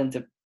enough doubt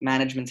into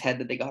management's head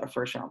that they got a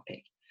first round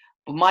pick.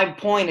 But my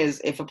point is,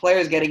 if a player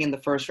is getting in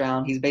the first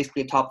round, he's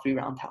basically a top 3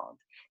 round talent.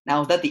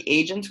 Now, is that the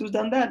agent who's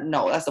done that?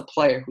 No, that's the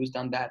player who's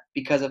done that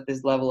because of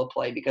his level of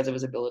play, because of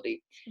his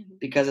ability,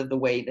 because of the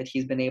way that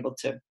he's been able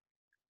to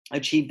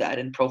achieve that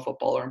in pro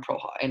football or in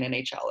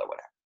NHL or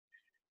whatever.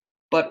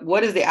 But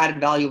what is the added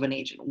value of an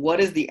agent? What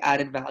is the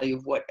added value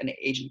of what an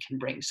agent can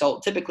bring? So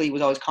typically it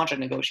was always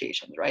contract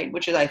negotiations, right?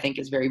 Which I think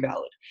is very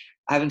valid.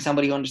 Having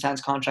somebody who understands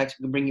contracts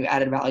who can bring you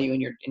added value in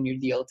your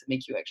deal to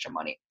make you extra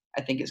money,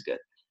 I think is good.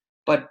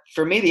 But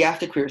for me, the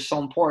after career is so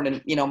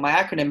important. And, my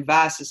acronym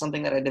VAS is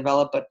something that I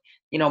developed. But,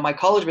 my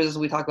college business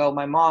we talk about,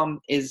 my mom,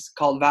 is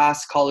called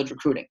VAS College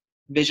Recruiting,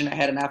 Vision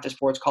Ahead and After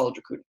Sports College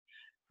Recruiting.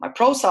 My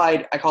pro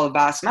side, I call it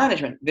VAS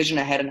management, vision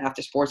ahead and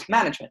after sports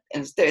management.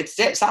 And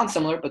it sounds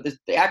similar, but the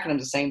acronym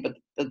is the same, but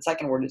the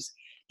second word is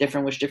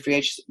different, which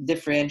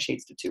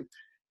differentiates the two.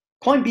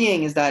 Point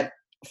being is that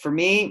for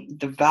me,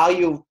 the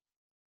value of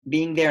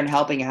being there and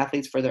helping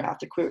athletes for their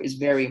after career is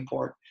very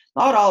important.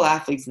 Not all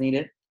athletes need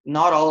it.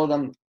 Not all of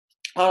them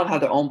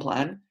have their own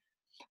plan.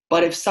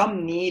 But if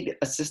some need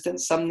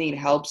assistance, some need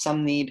help,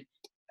 some need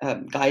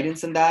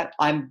guidance in that,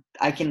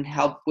 I can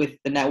help with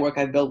the network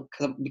I built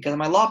because of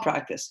my law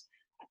practice,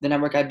 the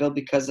network I built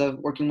because of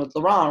working with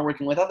Laurent,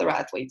 working with other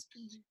athletes.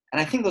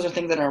 And I think those are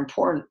things that are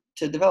important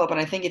to develop. And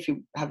I think if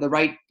you have the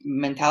right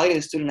mentality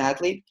as a student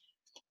athlete,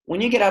 when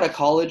you get out of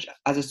college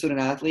as a student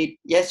athlete,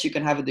 yes, you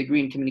can have a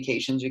degree in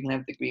communications, you can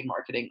have a degree in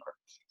marketing,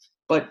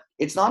 but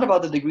it's not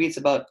about the degree. It's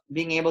about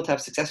being able to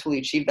have successfully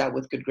achieved that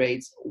with good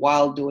grades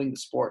while doing the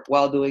sport,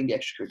 while doing the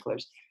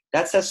extracurriculars.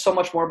 That says so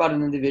much more about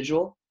an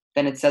individual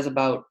than it says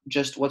about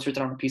just what's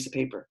written on a piece of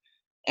paper.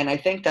 And I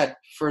think that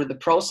for the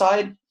pro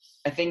side,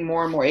 I think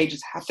more and more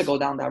agents have to go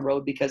down that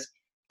road because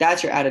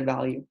that's your added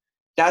value.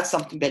 That's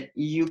something that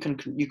you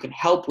can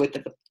help with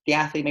that the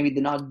athlete maybe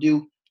did not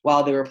do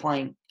while they were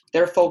playing.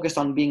 They're focused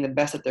on being the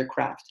best at their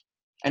craft.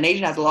 An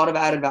agent has a lot of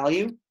added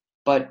value,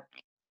 but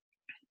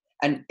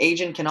an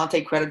agent cannot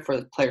take credit for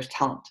the player's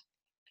talent.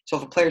 So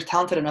if a player is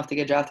talented enough to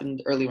get drafted in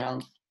the early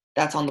round,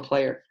 that's on the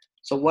player.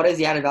 So what is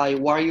the added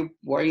value? Why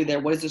are you there?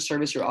 What is the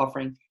service you're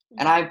offering?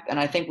 And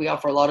I think we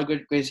offer a lot of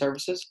great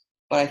services,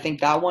 but I think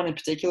that one in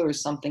particular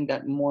is something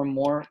that more and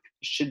more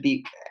should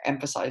be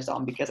emphasized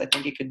on because I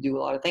think it could do a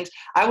lot of things.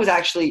 I was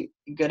actually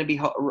going to be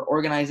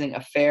organizing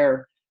a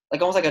fair,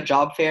 like almost like a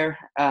job fair,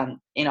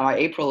 in our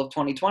April of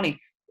 2020.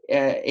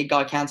 It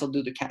got canceled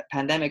due to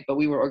pandemic, but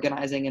we were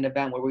organizing an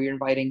event where we were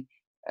inviting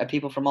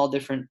people from all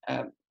different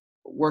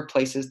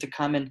workplaces to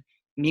come and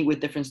meet with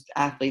different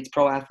athletes,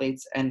 pro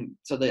athletes, and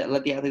so they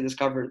let the athlete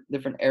discover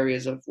different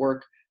areas of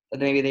work that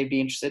maybe they'd be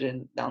interested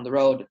in down the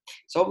road.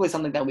 So hopefully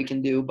something that we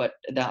can do, but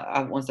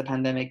that once the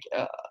pandemic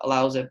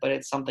allows it. But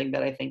it's something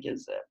that I think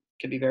is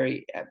could be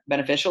very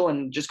beneficial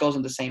and just goes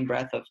in the same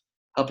breath of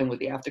helping with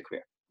the after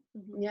career.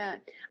 Yeah.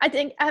 I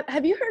think,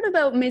 have you heard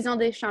about Maison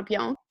des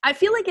Champions? I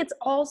feel like it's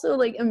also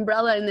like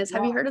umbrella in this.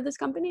 Have you heard of this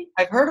company?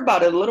 I've heard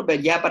about it a little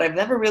bit, yeah, but I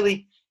never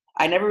really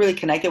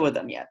connected with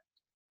them yet.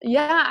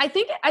 Yeah, I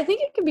think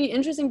it could be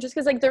interesting just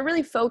because like they're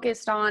really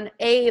focused on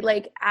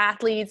like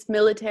athletes,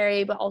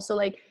 military, but also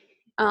like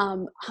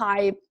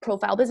high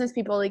profile business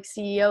people like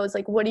CEOs.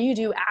 Like what do you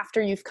do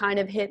after you've kind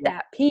of hit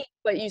that peak,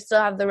 but you still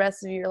have the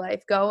rest of your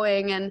life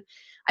going? And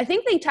I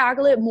think they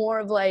tackle it more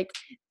of like,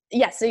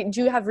 yes, they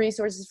do have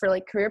resources for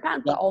like career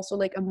path, but also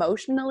like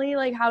emotionally,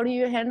 like how do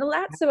you handle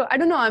that? So I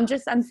don't know. I'm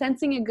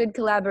sensing a good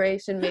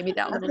collaboration maybe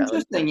down the road.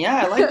 Interesting.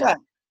 Yeah, I like that.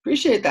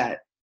 Appreciate that.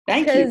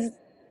 Thank you.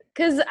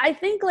 Because I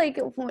think like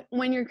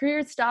when your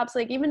career stops,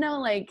 like even though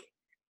like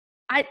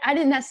I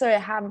didn't necessarily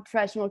have a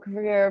professional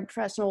career,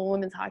 professional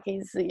women's hockey,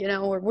 you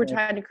know, we're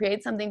trying to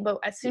create something. But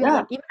as soon as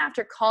like even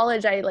after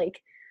college, I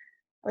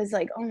was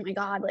like, oh my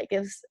God, like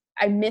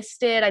I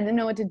missed it. I didn't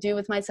know what to do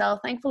with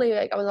myself. Thankfully,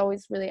 like I was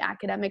always really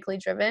academically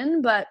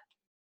driven, but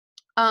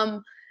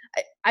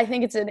I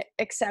think it's an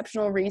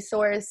exceptional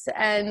resource.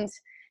 And,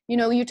 you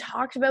know, you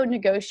talked about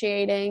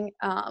negotiating.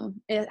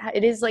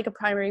 It is like a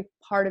primary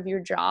part of your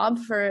job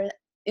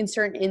in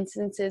certain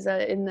instances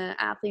in the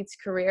athlete's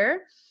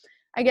career.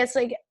 I guess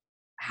like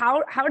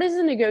how does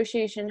the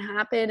negotiation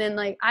happen? And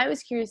like I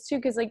was curious too,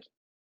 because like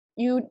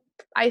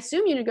I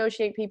assume you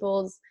negotiate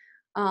people's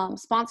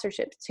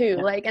sponsorships too.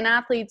 Like an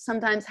athlete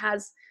sometimes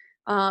has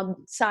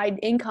side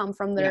income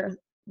from their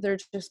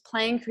just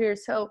playing career.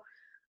 So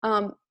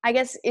I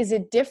guess, is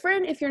it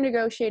different if you're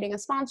negotiating a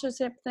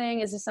sponsorship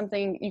thing? Is this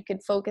something you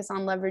could focus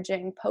on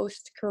leveraging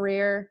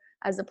post-career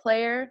as a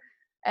player?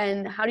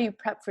 And how do you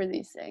prep for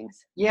these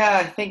things? Yeah,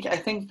 I think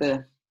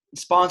the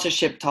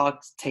sponsorship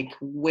talks take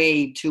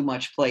way too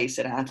much place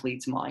in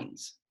athletes'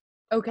 minds.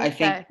 Okay. I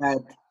think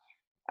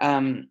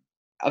that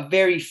a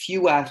very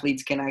few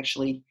athletes can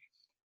actually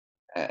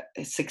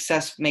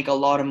make a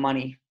lot of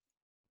money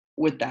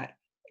with that.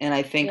 And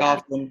I think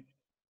often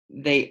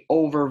they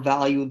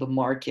overvalue the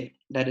market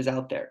that is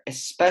out there,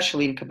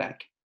 especially in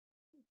Quebec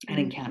and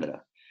in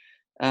Canada.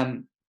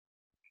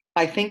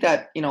 I think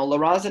that, you know,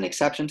 Laurent's an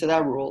exception to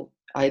that rule.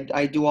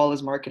 I do all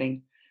his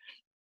marketing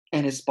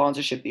and his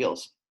sponsorship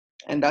deals.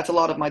 And that's a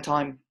lot of my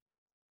time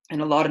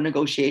and a lot of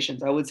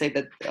negotiations. I would say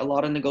that a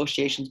lot of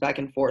negotiations back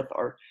and forth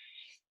are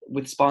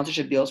with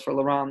sponsorship deals for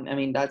Laurent. I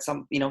mean, that's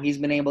you know, he's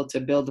been able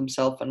to build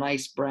himself a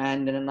nice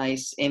brand and a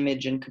nice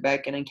image in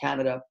Quebec and in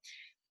Canada,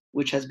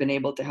 which has been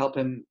able to help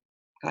him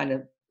kind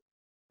of,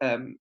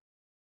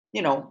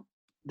 you know,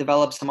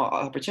 develop some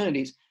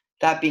opportunities.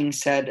 That being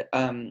said,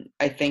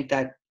 I think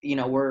that, you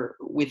know, we're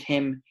with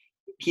him,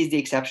 he's the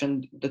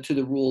exception to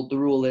the rule. The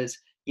rule is,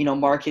 you know,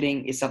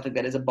 marketing is something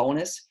that is a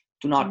bonus.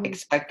 Do not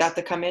expect that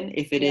to come in.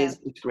 If it is,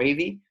 it's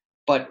gravy,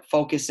 but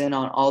focus in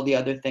on all the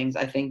other things.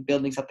 I think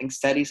building something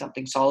steady,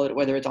 something solid,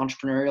 whether it's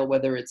entrepreneurial,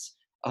 whether it's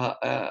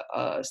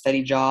a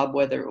steady job,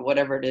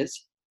 whatever it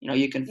is, you know,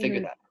 you can figure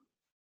that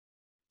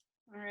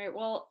out. All right.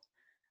 Well,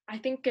 I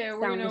think Sound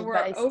we're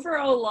advice. over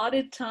our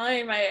allotted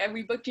time.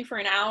 We booked you for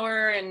an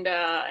hour,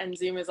 and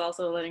Zoom is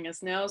also letting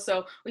us know.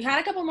 So we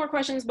had a couple more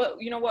questions, but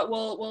you know what?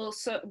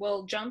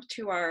 We'll jump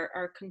to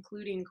our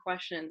concluding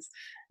questions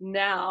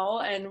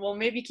now, and we'll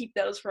maybe keep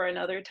those for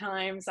another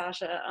time,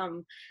 Sasha.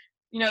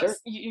 You know, Sure.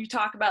 you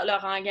talk about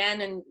Laurent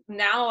again, and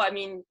now, I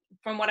mean,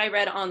 from what I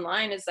read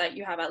online, is that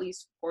you have at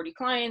least 40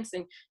 clients,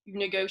 and you've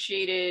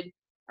negotiated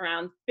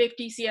around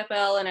 50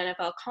 CFL and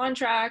NFL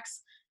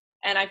contracts.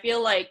 And I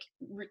feel like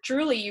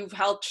truly you've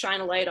helped shine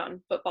a light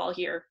on football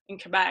here in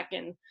Quebec,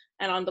 and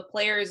on the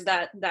players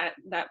that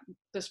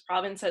this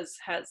province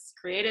has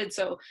created.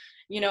 So,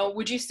 you know,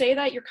 would you say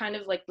that you're kind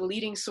of like the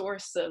leading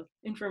source of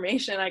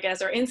information, I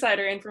guess, or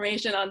insider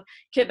information on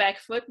Quebec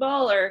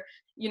football? Or,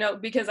 you know,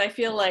 because I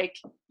feel like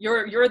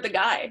you're the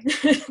guy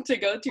to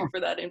go to for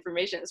that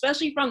information,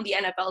 especially from the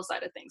NFL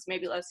side of things,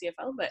 maybe less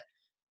CFL, but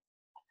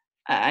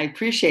I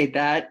appreciate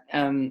that.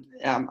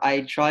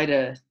 I try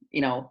to,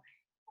 you know,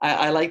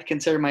 I like to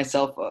consider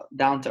myself a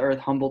down to earth,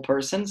 humble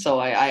person. So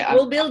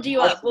we'll build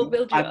you up. We'll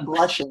build you I'm up.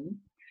 blushing.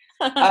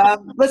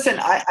 Listen,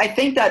 I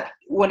think that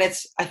when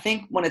it's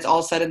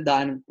all said and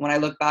done, when I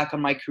look back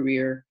on my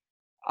career,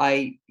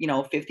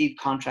 50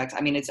 contracts.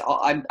 I mean, it's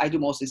all, I do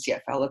mostly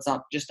CFL.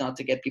 It's not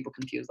to get people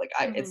confused. Like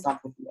it's not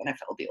with the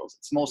NFL deals.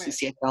 It's mostly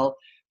Right. CFL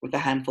with a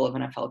handful of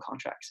NFL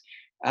contracts.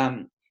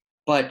 I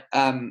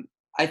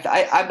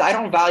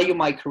don't value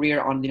my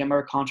career on the number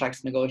of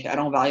contracts negotiated. I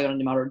don't value it on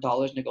the amount of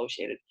dollars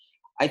negotiated.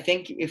 I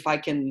think if I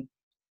can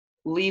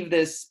leave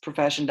this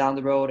profession down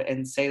the road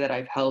and say that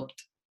I've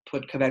helped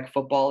put Quebec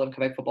football and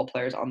Quebec football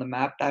players on the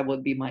map, that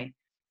would be my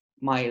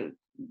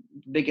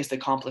biggest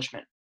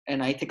accomplishment.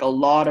 And I take a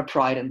lot of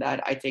pride in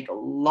that. I take a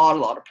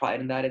lot of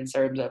pride in that in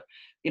terms of,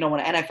 you know,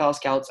 when NFL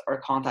scouts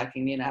are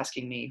contacting me and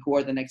asking me who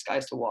are the next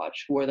guys to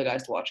watch, who are the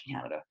guys to watch in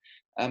Canada,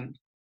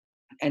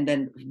 and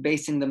then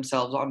basing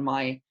themselves on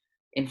my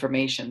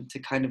information to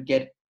kind of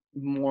get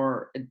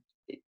more,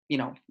 you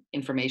know,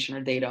 information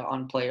or data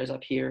on players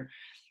up here,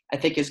 I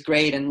think is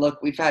great. And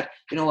look, we've had,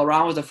 you know,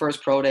 Laurent was the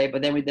first pro day,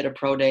 but then we did a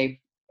pro day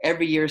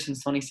every year since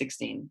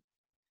 2016.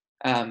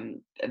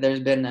 There's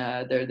been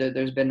a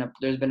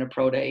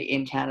pro day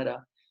in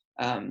Canada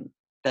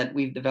that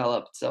we've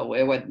developed. So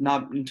it went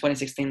not in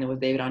 2016. It was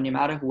David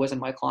Onyemata, who wasn't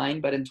my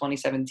client, but in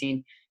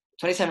 2017,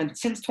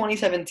 since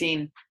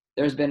 2017,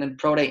 there's been a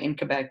pro day in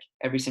Quebec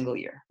every single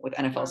year with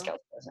NFL Wow.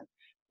 scouts present.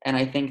 And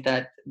I think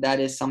that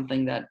is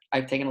something that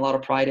I've taken a lot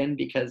of pride in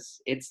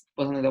because it's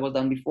something that was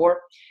done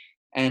before.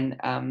 And,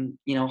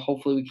 you know,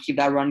 hopefully we can keep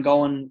that run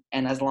going.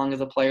 And as long as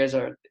the players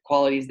the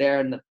quality is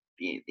there and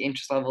the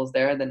interest level is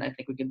there, then I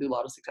think we can do a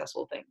lot of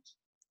successful things.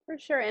 For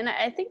sure. And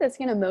I think that's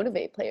going to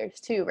motivate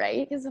players too,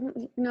 right? Because,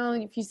 you know,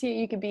 if you see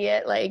it, you could be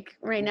it. Like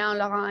right now,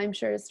 Laurent, I'm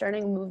sure, is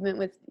starting a movement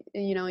with,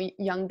 you know,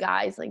 young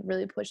guys, like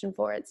really pushing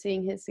for it,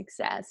 seeing his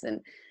success and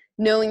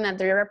knowing that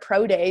there are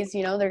pro days,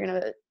 you know, they're going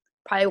to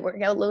probably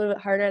work out a little bit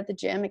harder at the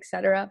gym,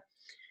 etc.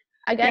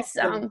 I guess.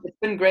 It's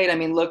been great. I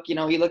mean, look, you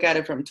know, you look at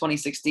it from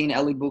 2016,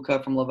 Eli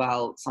Buka from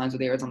Laval signs with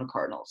the Arizona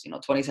Cardinals. You know,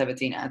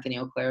 2017, Anthony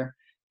Auclair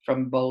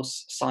from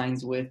Beauce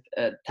signs with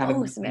Tampa Bay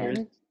Buccaneers.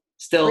 Man.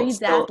 Still,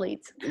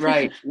 athletes.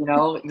 Right. You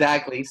know,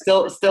 exactly.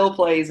 Still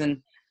plays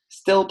in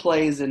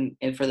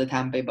for the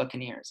Tampa Bay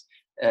Buccaneers.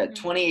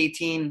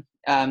 2018,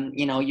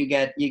 you know, you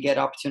get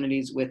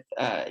opportunities with,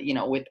 you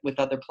know, with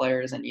other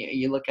players, and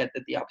you look at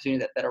the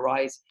opportunity that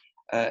arise,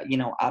 you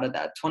know, out of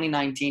that.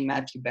 2019,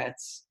 Matthew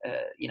Betts,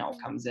 you know,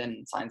 comes in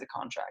and signs a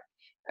contract,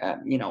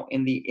 you know,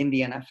 in the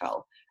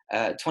NFL.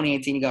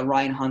 2018, you got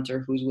Ryan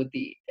Hunter, who's with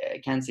the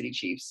Kansas City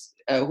Chiefs,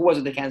 who was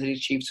with the Kansas City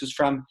Chiefs, who's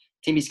from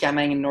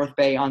Témiscamingue in North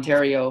Bay,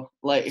 Ontario,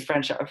 like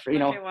French, you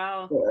know, Okay,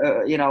 wow.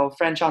 you know,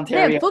 French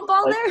Ontario. They have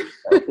football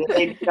like, there?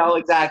 You know,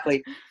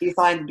 exactly. He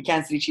signed the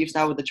Kansas City Chiefs,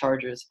 now with the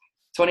Chargers.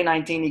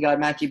 2019, you got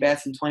Matthew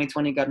Betts. In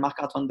 2020, you got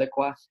Marc-Antoine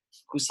Dequoy,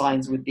 who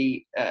signs with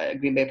the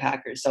Green Bay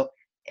Packers. So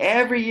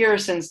every year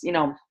since, you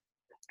know,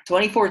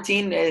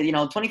 2014, you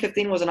know,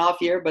 2015 was an off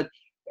year, but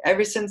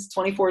ever since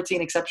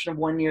 2014, exception of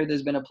 1 year,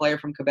 there's been a player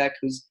from Quebec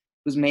who's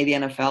made the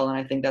NFL, and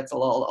I think that's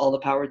all the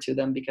power to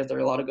them because there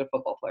are a lot of good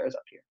football players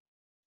up here.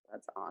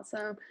 That's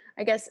awesome.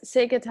 I guess,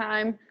 sake of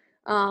time,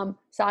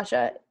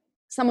 Sasha,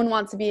 someone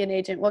wants to be an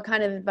agent. What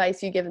kind of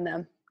advice are you giving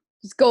them?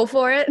 Just go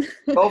for it.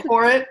 Go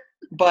for it.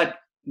 But,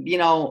 you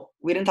know,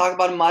 we didn't talk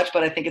about it much,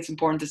 but I think it's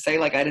important to say,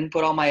 like, I didn't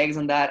put all my eggs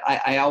on that.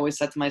 I always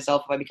said to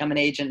myself, if I become an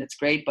agent, it's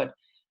great, but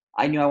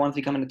I knew I wanted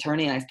to become an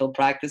attorney, and I still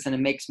practice, and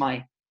it makes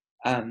my,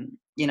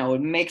 you know,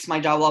 it makes my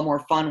job a lot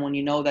more fun when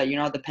you know that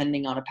you're not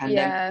depending on a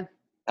pandemic.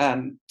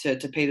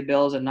 To pay the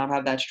bills and not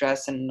have that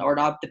stress, or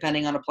not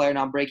depending on a player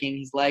not breaking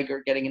his leg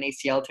or getting an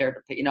ACL tear to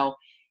pay, you know.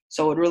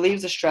 So it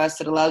relieves the stress.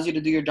 It allows you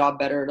to do your job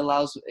better. It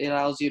allows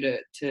you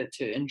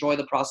to enjoy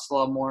the process a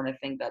lot more. And I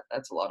think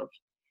that's a lot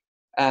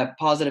of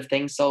positive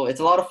things. So it's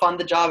a lot of fun,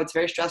 the job. It's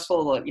very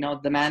stressful, you know,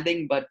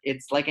 demanding, but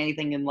it's like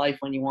anything in life.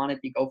 When you want it,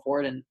 you go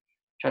for it and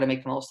try to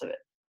make the most of it.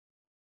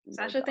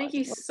 Sasha, thank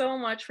you so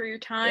much for your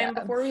time.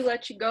 Yeah. Before we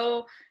let you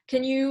go,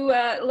 can you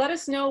let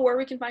us know where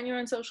we can find you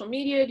on social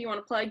media? Do you want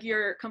to plug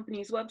your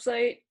company's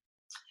website?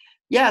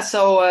 Yeah,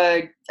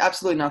 so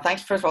absolutely no.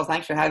 Thanks. First of all,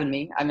 thanks for having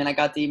me. I mean, I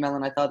got the email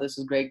and I thought this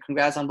was great.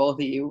 Congrats on both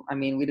of you. I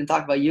mean, we didn't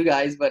talk about you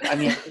guys, but I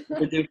mean,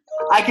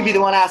 I could be the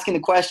one asking the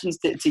questions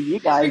to you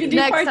guys. We can do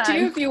Next part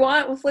time. 2 if you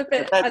want. We'll flip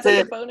it That's as like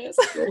it. a bonus.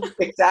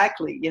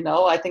 Exactly.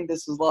 I think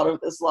this was a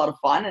lot of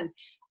fun. And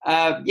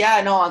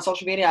on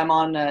social media, I'm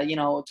on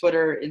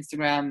Twitter,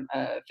 Instagram,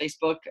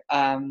 Facebook.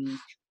 And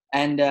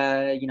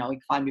you can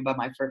find me by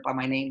my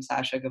name,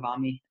 Sasha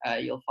Gavami.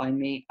 You'll find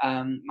me.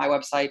 My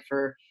website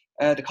for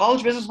the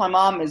college business, my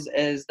mom is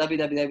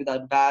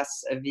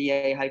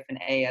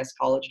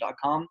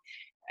www.va-ascollege.com.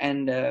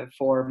 And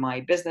for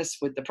my business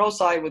with the pro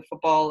side with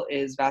football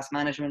is VAS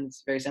Management.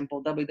 It's very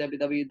simple,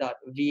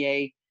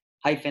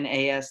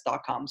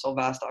 www.va-as.com, so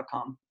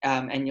vas.com.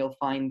 And you'll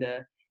find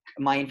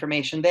my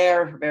information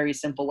there. Very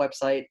simple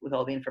website with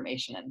all the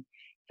information. And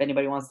if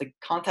anybody wants to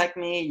contact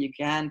me, you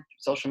can,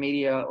 social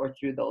media or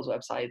through those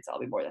websites. I'll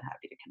be more than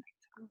happy to connect.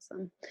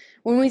 Awesome.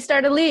 When we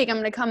start a league, I'm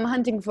going to come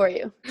hunting for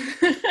you.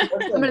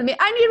 I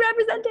need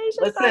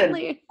representation.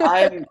 Finally.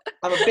 I'm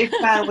a big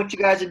fan of what you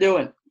guys are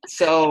doing.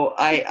 So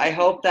I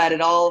hope that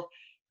it all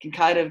can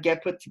kind of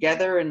get put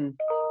together, and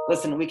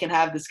listen, we can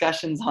have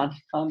discussions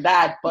on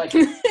that. But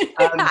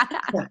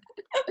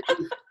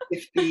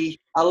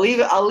I'll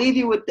leave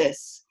you with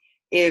this.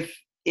 If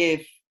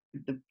the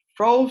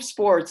pro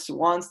sports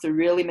wants to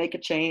really make a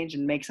change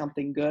and make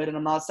something good, and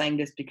I'm not saying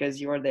this because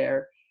you are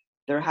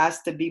there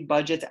has to be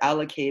budgets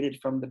allocated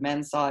from the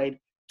men's side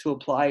to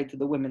apply to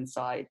the women's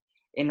side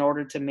in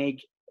order to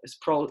make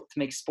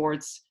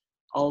sports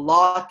a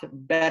lot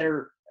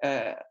better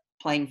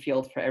playing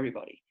field for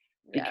everybody.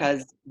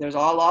 Because there's a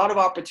lot of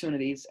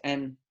opportunities,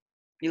 and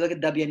you look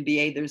at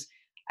WNBA,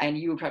 and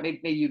you probably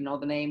maybe you know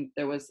the name.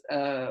 There was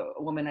a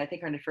woman, I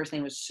think her first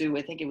name was Sue.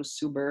 I think it was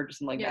Sue Bird or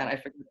something like that. I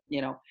forget,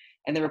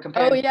 and they were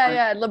comparing. Oh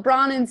yeah,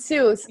 LeBron and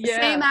Sue,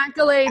 same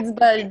accolades,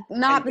 but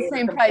not the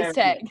same price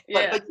tag.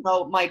 But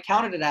my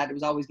counter to that, it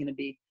was always going to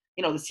be,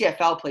 the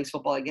CFL plays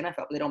football like NFL,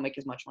 but they don't make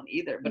as much money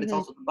either. But it's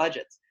also the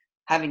budgets.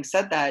 Having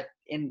said that,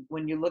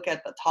 when you look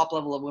at the top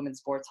level of women's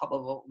sports, top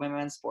level of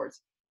women's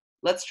sports,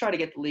 let's try to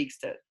get the leagues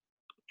to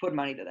put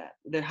money to that.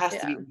 There has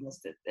to be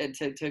invested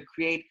to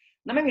create.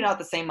 Now, maybe not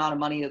the same amount of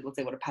money that, let's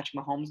say, what a Patrick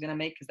Mahomes is going to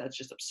make, because that's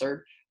just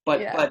absurd.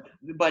 But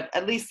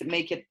at least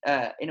make it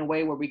in a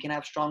way where we can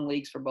have strong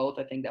leagues for both.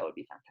 I think that would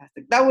be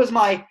fantastic. That was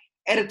my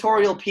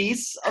editorial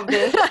piece of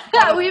this.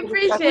 We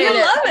appreciate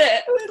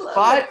it. We love it.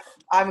 But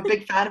I'm a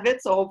big fan of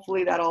it, so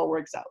hopefully that all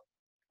works out.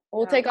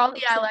 We'll take all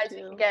the allies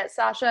we can get.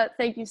 Sasha,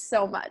 thank you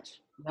so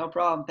much. No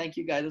problem. Thank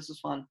you, guys. This was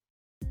fun.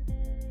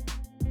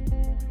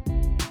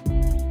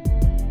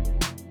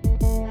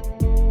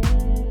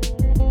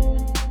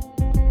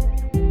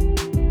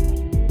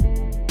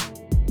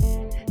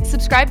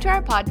 Subscribe to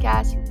our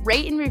podcast,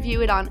 rate and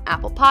review it on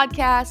Apple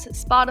Podcasts,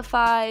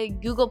 Spotify,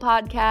 Google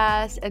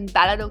Podcasts, and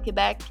Balado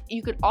Quebec.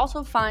 You could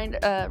also find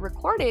a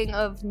recording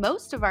of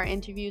most of our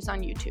interviews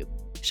on YouTube.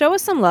 Show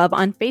us some love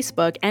on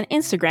Facebook and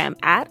Instagram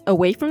at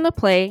Away From The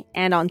Play,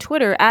 and on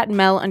Twitter at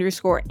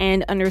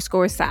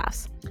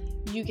Mel_and_Safs.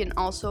 You can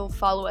also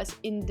follow us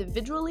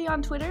individually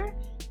on Twitter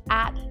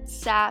at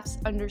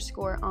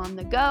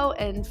Safs_on-the-go,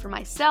 and for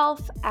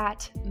myself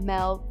at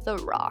Mel the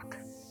Rock.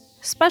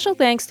 Special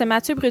thanks to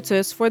Mathieu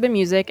Brutus for the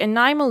music and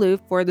Nai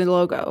Malouf for the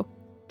logo.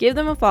 Give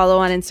them a follow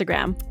on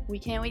Instagram. We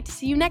can't wait to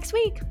see you next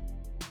week.